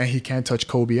 and he can't touch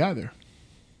Kobe either.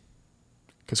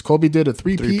 Because Kobe did a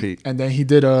three-peat, Three-peat. and then he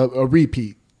did a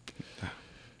repeat.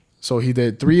 So he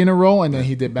did 3 in a row, and then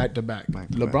he did back-to-back.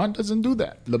 Back-to-back. LeBron doesn't do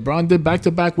that. LeBron did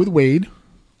back-to-back with Wade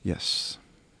Yes.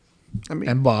 I mean,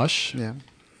 and Bosh. yeah.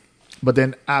 But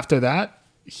then after that,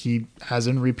 he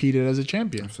hasn't repeated as a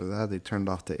champion. After that, they turned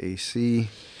off the AC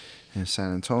in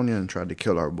San Antonio and tried to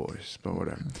kill our boys, but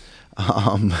whatever.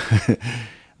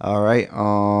 All right.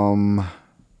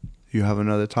 You have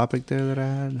another topic there that I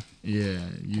had? Yeah,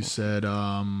 you said,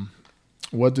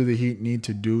 what do the Heat need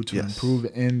to do to Yes. improve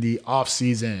in the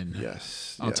offseason?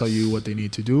 Yes. I'll tell you what they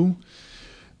need to do.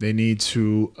 They need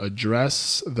to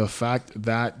address the fact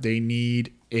that they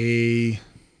need a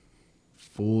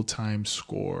full-time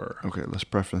scorer. Okay, let's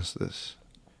preference this.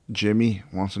 Jimmy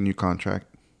wants a new contract.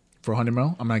 For $100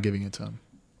 million, I'm not giving it to him.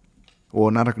 Well,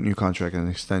 not a new contract, an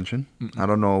extension. I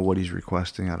don't know what he's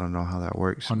requesting. I don't know how that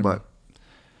works. 100 But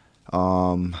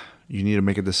you need to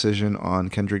make a decision on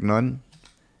Kendrick Nunn,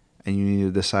 and you need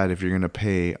to decide if you're going to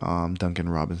pay Duncan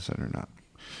Robinson or not.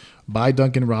 Buy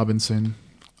Duncan Robinson.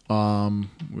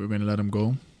 We're going to let him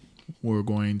go. We're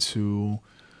going to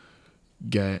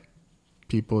get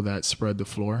people that spread the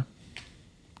floor.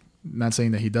 Not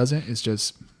saying that he doesn't. It's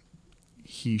just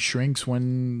he shrinks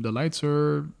when the lights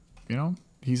are,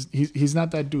 he's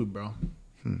not that dude, bro.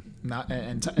 Not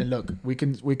and look, we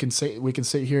can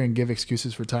sit here and give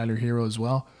excuses for Tyler Hero as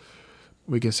well.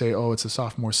 We can say, oh, it's a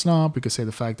sophomore slump. We could say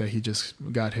the fact that he just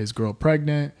got his girl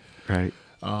pregnant. Right.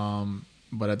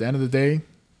 But at the end of the day,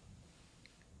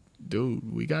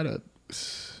 dude, we gotta.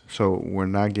 So we're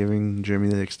not giving Jimmy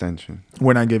the extension.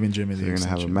 We're not giving Jimmy So the you're going to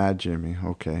have a extension. mad Jimmy.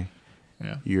 Okay.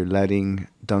 Yeah. You're letting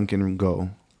Duncan go.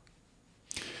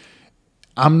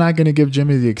 I'm not gonna give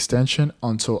Jimmy the extension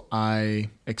until I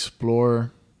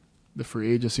explore the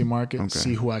free agency market, Okay.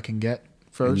 see who I can get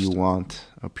And first. you want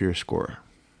a pure scorer,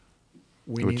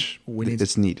 which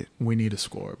it's needed, we need a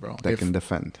scorer, bro. that can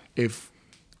defend.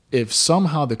 If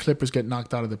somehow the Clippers get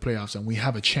knocked out of the playoffs and we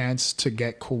have a chance to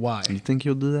get Kawhi, You think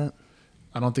he'll do that?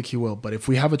 I don't think he will. But if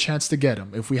we have a chance to get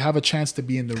him, if we have a chance to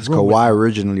be in the room, Because Kawhi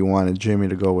originally wanted Jimmy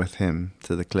to go with him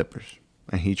to the Clippers,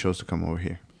 and he chose to come over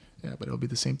here. yeah, but it'll be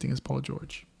the same thing as Paul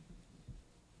George.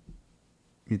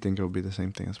 You think it'll be the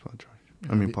same thing as Paul George? I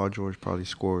It'll mean, be- Paul George probably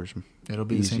scores. It'll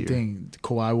be the same easier. thing.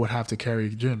 Kawhi would have to carry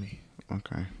Jimmy.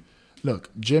 Okay. Look,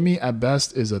 Jimmy at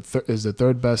best is is the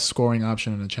third best scoring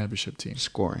option in a championship team.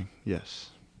 Scoring, yes.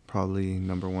 Probably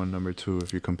number 1, number 2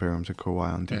 if you compare him to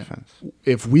Kawhi on Yeah. defense.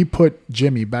 If we put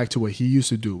Jimmy back to what he used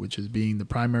to do, which is being the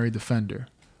primary defender,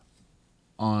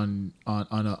 on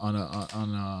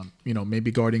a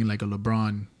maybe guarding like a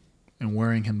LeBron and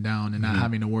wearing him down and not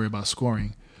having to worry about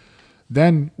scoring,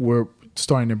 then we're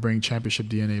starting to bring championship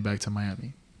DNA back to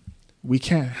Miami. We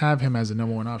can't have him as a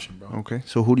number 1 option, bro. Okay.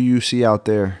 So who do you see out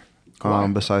there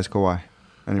Kawhi. besides Kawhi?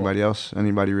 Anybody else?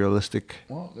 Anybody realistic?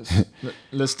 Well,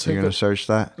 let's take You're going to search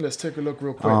that? let's take a look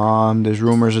real quick. There's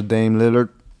rumors of Dame Lillard.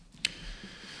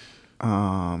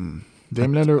 Dame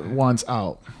Lillard wants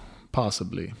out,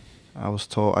 possibly. I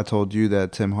told you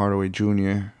that Tim Hardaway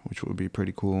Jr., which would be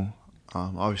pretty cool.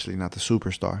 Obviously not the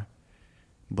superstar,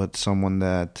 but someone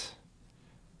that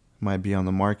might be on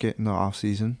the market in the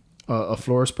offseason. A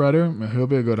floor spreader, he'll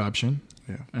be a good option.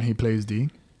 Yeah. And he plays D.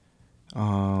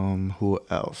 Who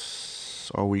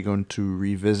else? Are we going to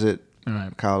revisit All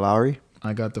right. Kyle Lowry?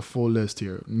 I got the full list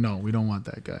here. No, we don't want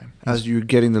that guy. As you're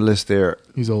getting the list there,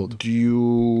 He's old. do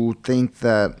you think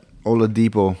that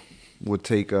Oladipo would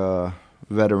take a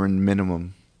veteran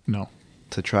minimum No.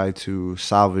 to try to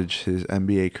salvage his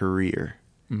NBA career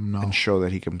No. and show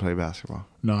that he can play basketball?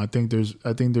 No, I think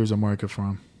there's a market for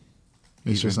him.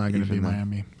 It's just not going to be even then.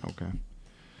 Miami. Okay.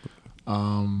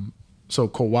 So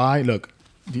Kawhi, look,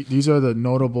 these are the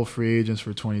notable free agents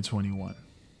for 2021.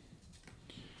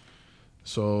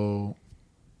 So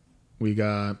we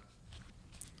got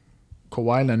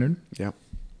Kawhi Leonard. Yep.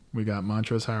 We got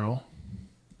Montrezl Harrell,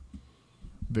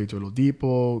 Victor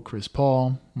Oladipo, Chris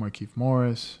Paul, Markieff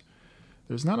Morris.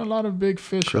 There's not a lot of big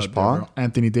fish Chris out Paul? there, bro.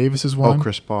 Anthony Davis is one. Oh,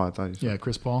 Chris Paul. I thought you said. Yeah,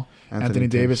 Chris Paul. Anthony Anthony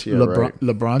Davis. Davis, yeah, right.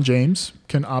 LeBron James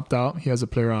can opt out. He has a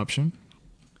player option.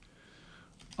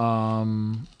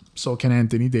 So can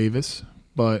Anthony Davis,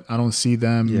 but I don't see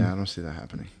them. Yeah, I don't see that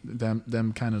happening.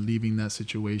 Them kind of leaving that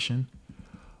situation.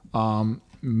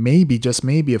 Maybe, just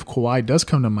maybe, if Kawhi does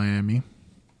come to Miami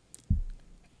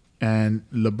and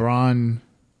LeBron,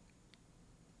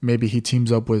 maybe he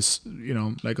teams up with,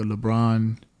 like a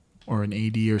LeBron or an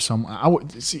AD or some. I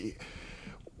would see,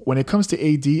 when it comes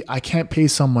to AD, I can't pay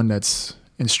someone that's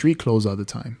in street clothes all the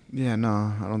time. Yeah,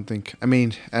 no, I don't think. I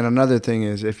mean, and another thing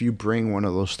is, if you bring one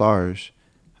of those stars,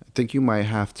 I think you might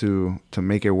have to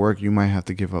make it work, you might have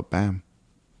to give up Bam.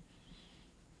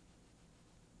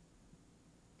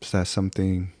 Is that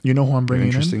something You know who I'm you're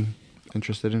bringing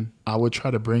interested in? I would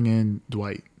try to bring in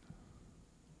Dwight.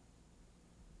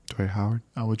 Dwight Howard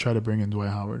I would try to bring in Dwight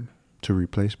Howard. to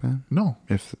replace Bam? No,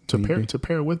 If to need be?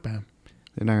 pair with Bam.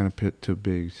 They're not going to put two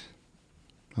bigs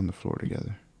on the floor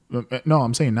together. No,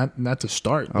 I'm saying not to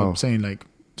start, but Oh. I'm saying like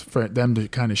for them to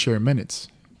kind of share minutes.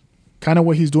 Kind of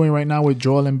what he's doing right now with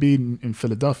Joel Embiid in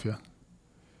Philadelphia.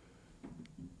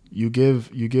 You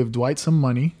give Dwight some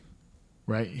money,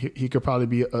 right? He could probably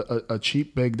be a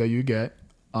cheap big that you get.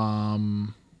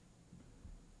 Do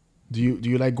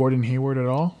you like Gordon Hayward at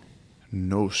all?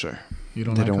 No, sir. You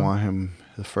don't Didn't like him? want him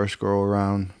the first go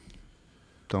around.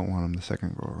 Don't want him the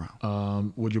second go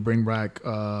around. Would you bring back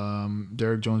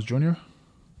Derek Jones Jr.?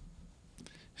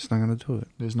 He's not going to do it.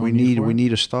 There's no we need need for we it?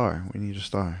 need a star. We need a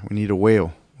star. We need a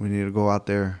whale. We need to go out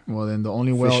there Well, then the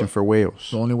only fishing whale for whales.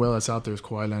 the only whale that's out there is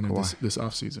Kawhi Leonard Kawhi. this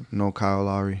offseason. No Kyle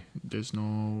Lowry. There's no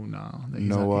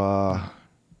No,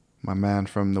 my man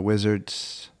from the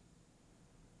Wizards,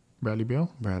 Bradley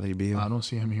Beal. Bradley Beal. I don't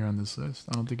see him here on this list.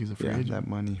 I don't think he's a free Yeah, agent. that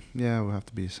money. Yeah, it will have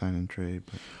to be a sign and trade.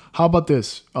 But How about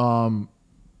this? Montrezl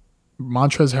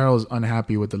Harrell is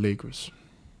unhappy with the Lakers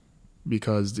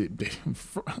because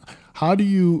how do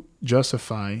you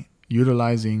justify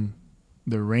utilizing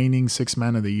the reigning sixth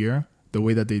man of the year the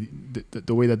way that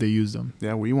they use them?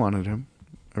 yeah, we wanted him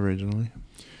originally.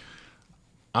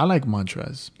 I like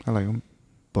Montrez. I like him,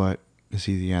 but is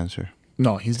he the answer?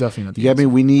 No, he's definitely not the Yeah, I answer.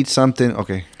 mean, we need something.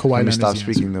 Okay, Kawhi let me Leonard's stop the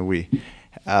speaking the we.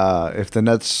 If the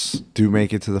Nets do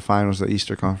make it to the finals, the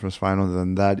Eastern Conference final,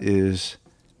 then that is,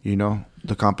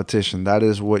 the competition. That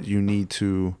is what you need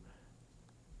to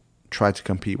try to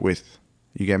compete with.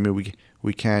 You get me?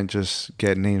 We can't just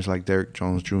get names like Derek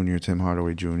Jones Jr., Tim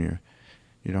Hardaway Jr.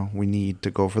 We need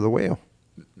to go for the whale.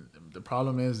 The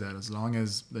problem is that as long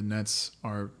as the Nets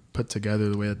are put together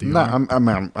the way that they No,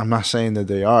 are, I'm not saying that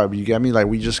they are, but you get me? Like,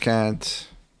 we just can't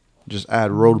just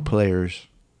add road players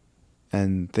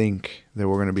and think that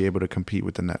we're going to be able to compete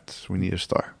with the Nets. We need a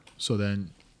star. so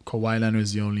then Kawhi Leonard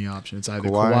is the only option. It's either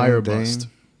Kawhi or Dame, bust.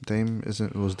 Dame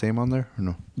was Dame on there or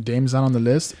no? Dame's not on the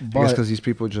list, I guess but because these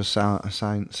people just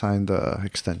signed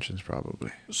extensions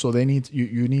probably. so they need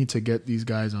you need to get these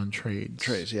guys on trades.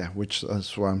 Trades, yeah. Which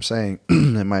that's what I'm saying.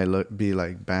 It might be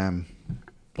like Bam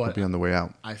But be on the way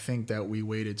out I think that we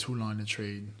waited too long to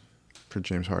trade for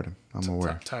James Harden. I'm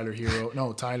aware. Tyler Hero.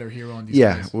 No, Tyler Hero on these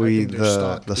Yeah, guys.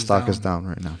 the stock is down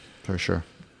right now for sure.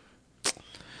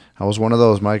 I was one of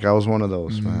those, Mike. I was one of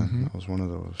those, man. I was one of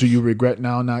those. Do you regret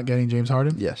now not getting James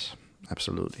Harden? Yes,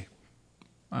 absolutely.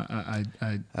 I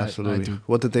Absolutely. do.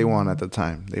 What did they want at the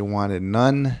time? They wanted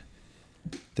none.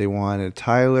 They wanted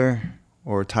Tyler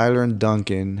and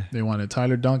Duncan. They wanted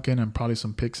Tyler Duncan and probably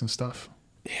some picks and stuff.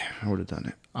 Yeah, I would have done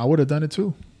it. I would have done it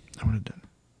too. I would have done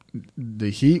it. The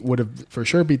Heat would have for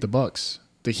sure beat the Bucks.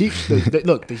 The Heat,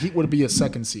 the Heat would be a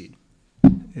second seed.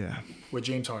 Yeah. With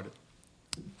James Harden.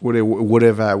 Would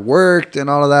have worked and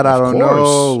all of that? I don't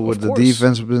know. Would the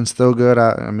defense have been still good?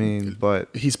 I mean, but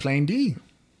he's playing D.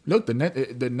 Look, the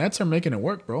Nets are making it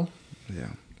work, bro. Yeah.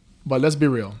 But let's be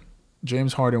real.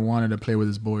 James Harden wanted to play with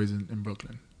his boys in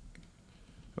Brooklyn.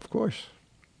 Of course.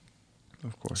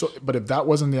 So, but if that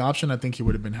wasn't the option, I think he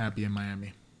would have been happy in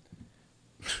Miami.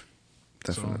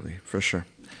 Definitely, for sure.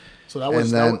 So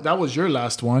that was your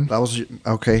last one. That was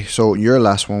okay. So your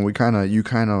last one, we kind of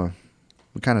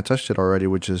touched it already,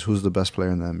 which is who's the best player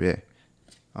in the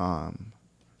NBA.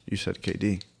 You said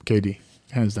KD. KD,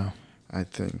 hands down. I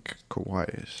think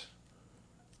Kawhi is.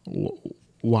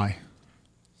 Why?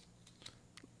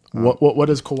 What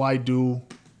does Kawhi do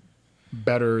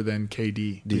better than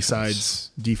KD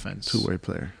besides defense? Two-way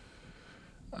player.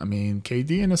 I mean,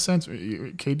 KD in a sense,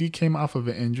 KD came off of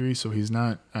an injury, so he's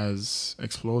not as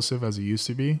explosive as he used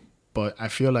to be. But I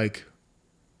feel like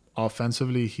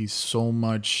offensively, he's so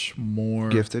much more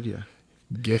gifted. Yeah,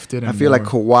 gifted. And I feel like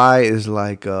Kawhi is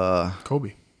like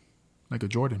Kobe, like a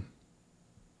Jordan.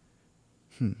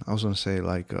 I was gonna say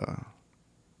like a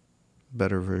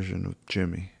better version of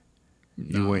Jimmy.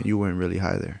 No. You went really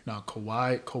high there. No,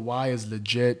 Kawhi is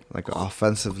legit. Like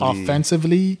offensively.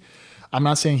 Offensively, I'm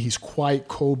not saying he's quite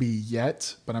Kobe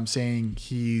yet, but I'm saying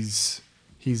he's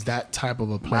that type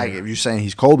of a player. Mike, if you're saying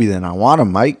he's Kobe, then I want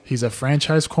him, Mike. He's a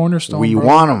franchise cornerstone. We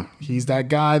want him. He's that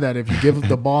guy that if you give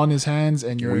the ball in his hands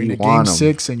and you're in a game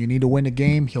 6 and you need to win a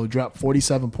game, he'll drop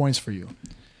 47 points for you.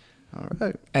 All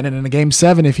right. And then in a game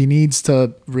 7, if he needs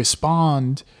to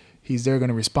respond, he's there going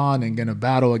to respond and going to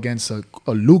battle against a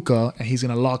Luka, and he's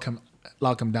going to lock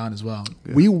him down as well.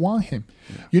 Yeah. We want him.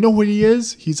 Yeah. You know what he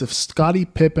is? He's a Scottie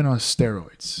Pippen on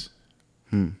steroids.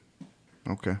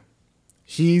 Okay.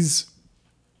 He's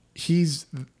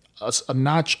a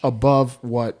notch above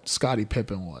what Scottie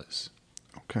Pippen was.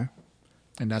 Okay.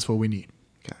 And that's what we need.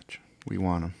 Gotcha. We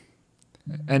want him.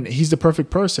 And he's the perfect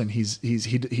person.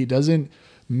 He doesn't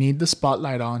need the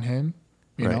spotlight on him.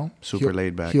 You know, super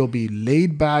laid back. He'll be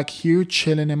laid back here,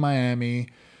 chilling in Miami,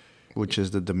 which is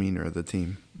the demeanor of the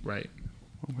team. Right.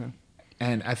 Okay.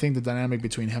 And I think the dynamic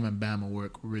between him and Bam will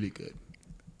work really good.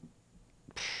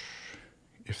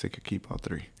 If they could keep all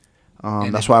three,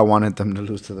 that's why I wanted them to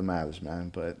lose to the Mavs, man.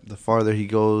 But the farther he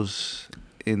goes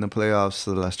in the playoffs,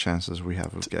 the less chances we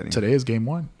have of getting. Today is game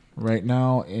 1. Right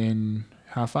now in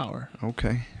half hour.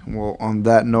 Okay. Well, on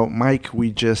that note, Mike,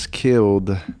 we just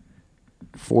killed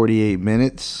 48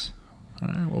 minutes. All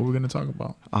right, what are we going to talk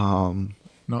about?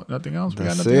 No, nothing else? We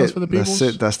got That's nothing else for the people? That's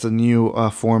it. That's the new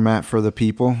format for the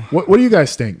people. What do you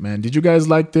guys think, man? Did you guys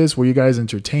like this? Were you guys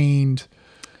entertained?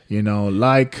 You know,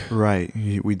 Right.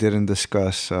 We didn't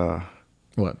discuss...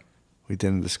 what? We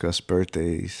didn't discuss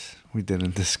birthdays. We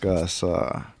didn't discuss,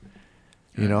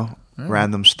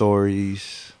 random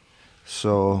stories.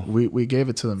 So... We gave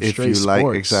it to them if straight you sports.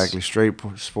 like, exactly, straight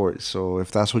sports. So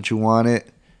if that's what you wanted,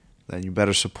 then you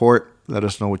better support. Let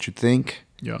us know what you think.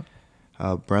 Yeah.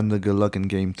 Brenda, good luck in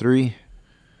Game 3.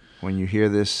 When you hear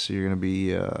this, you're going to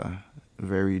be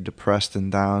very depressed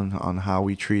and down on how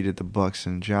we treated the Bucks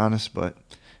and Giannis, but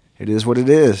it is what it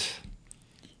is.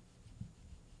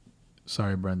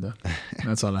 Sorry, Brenda.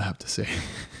 That's all I have to say.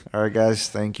 All right, guys.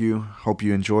 Thank you. Hope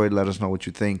you enjoyed. Let us know what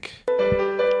you think.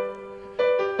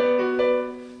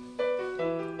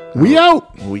 We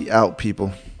out. We out,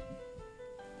 people.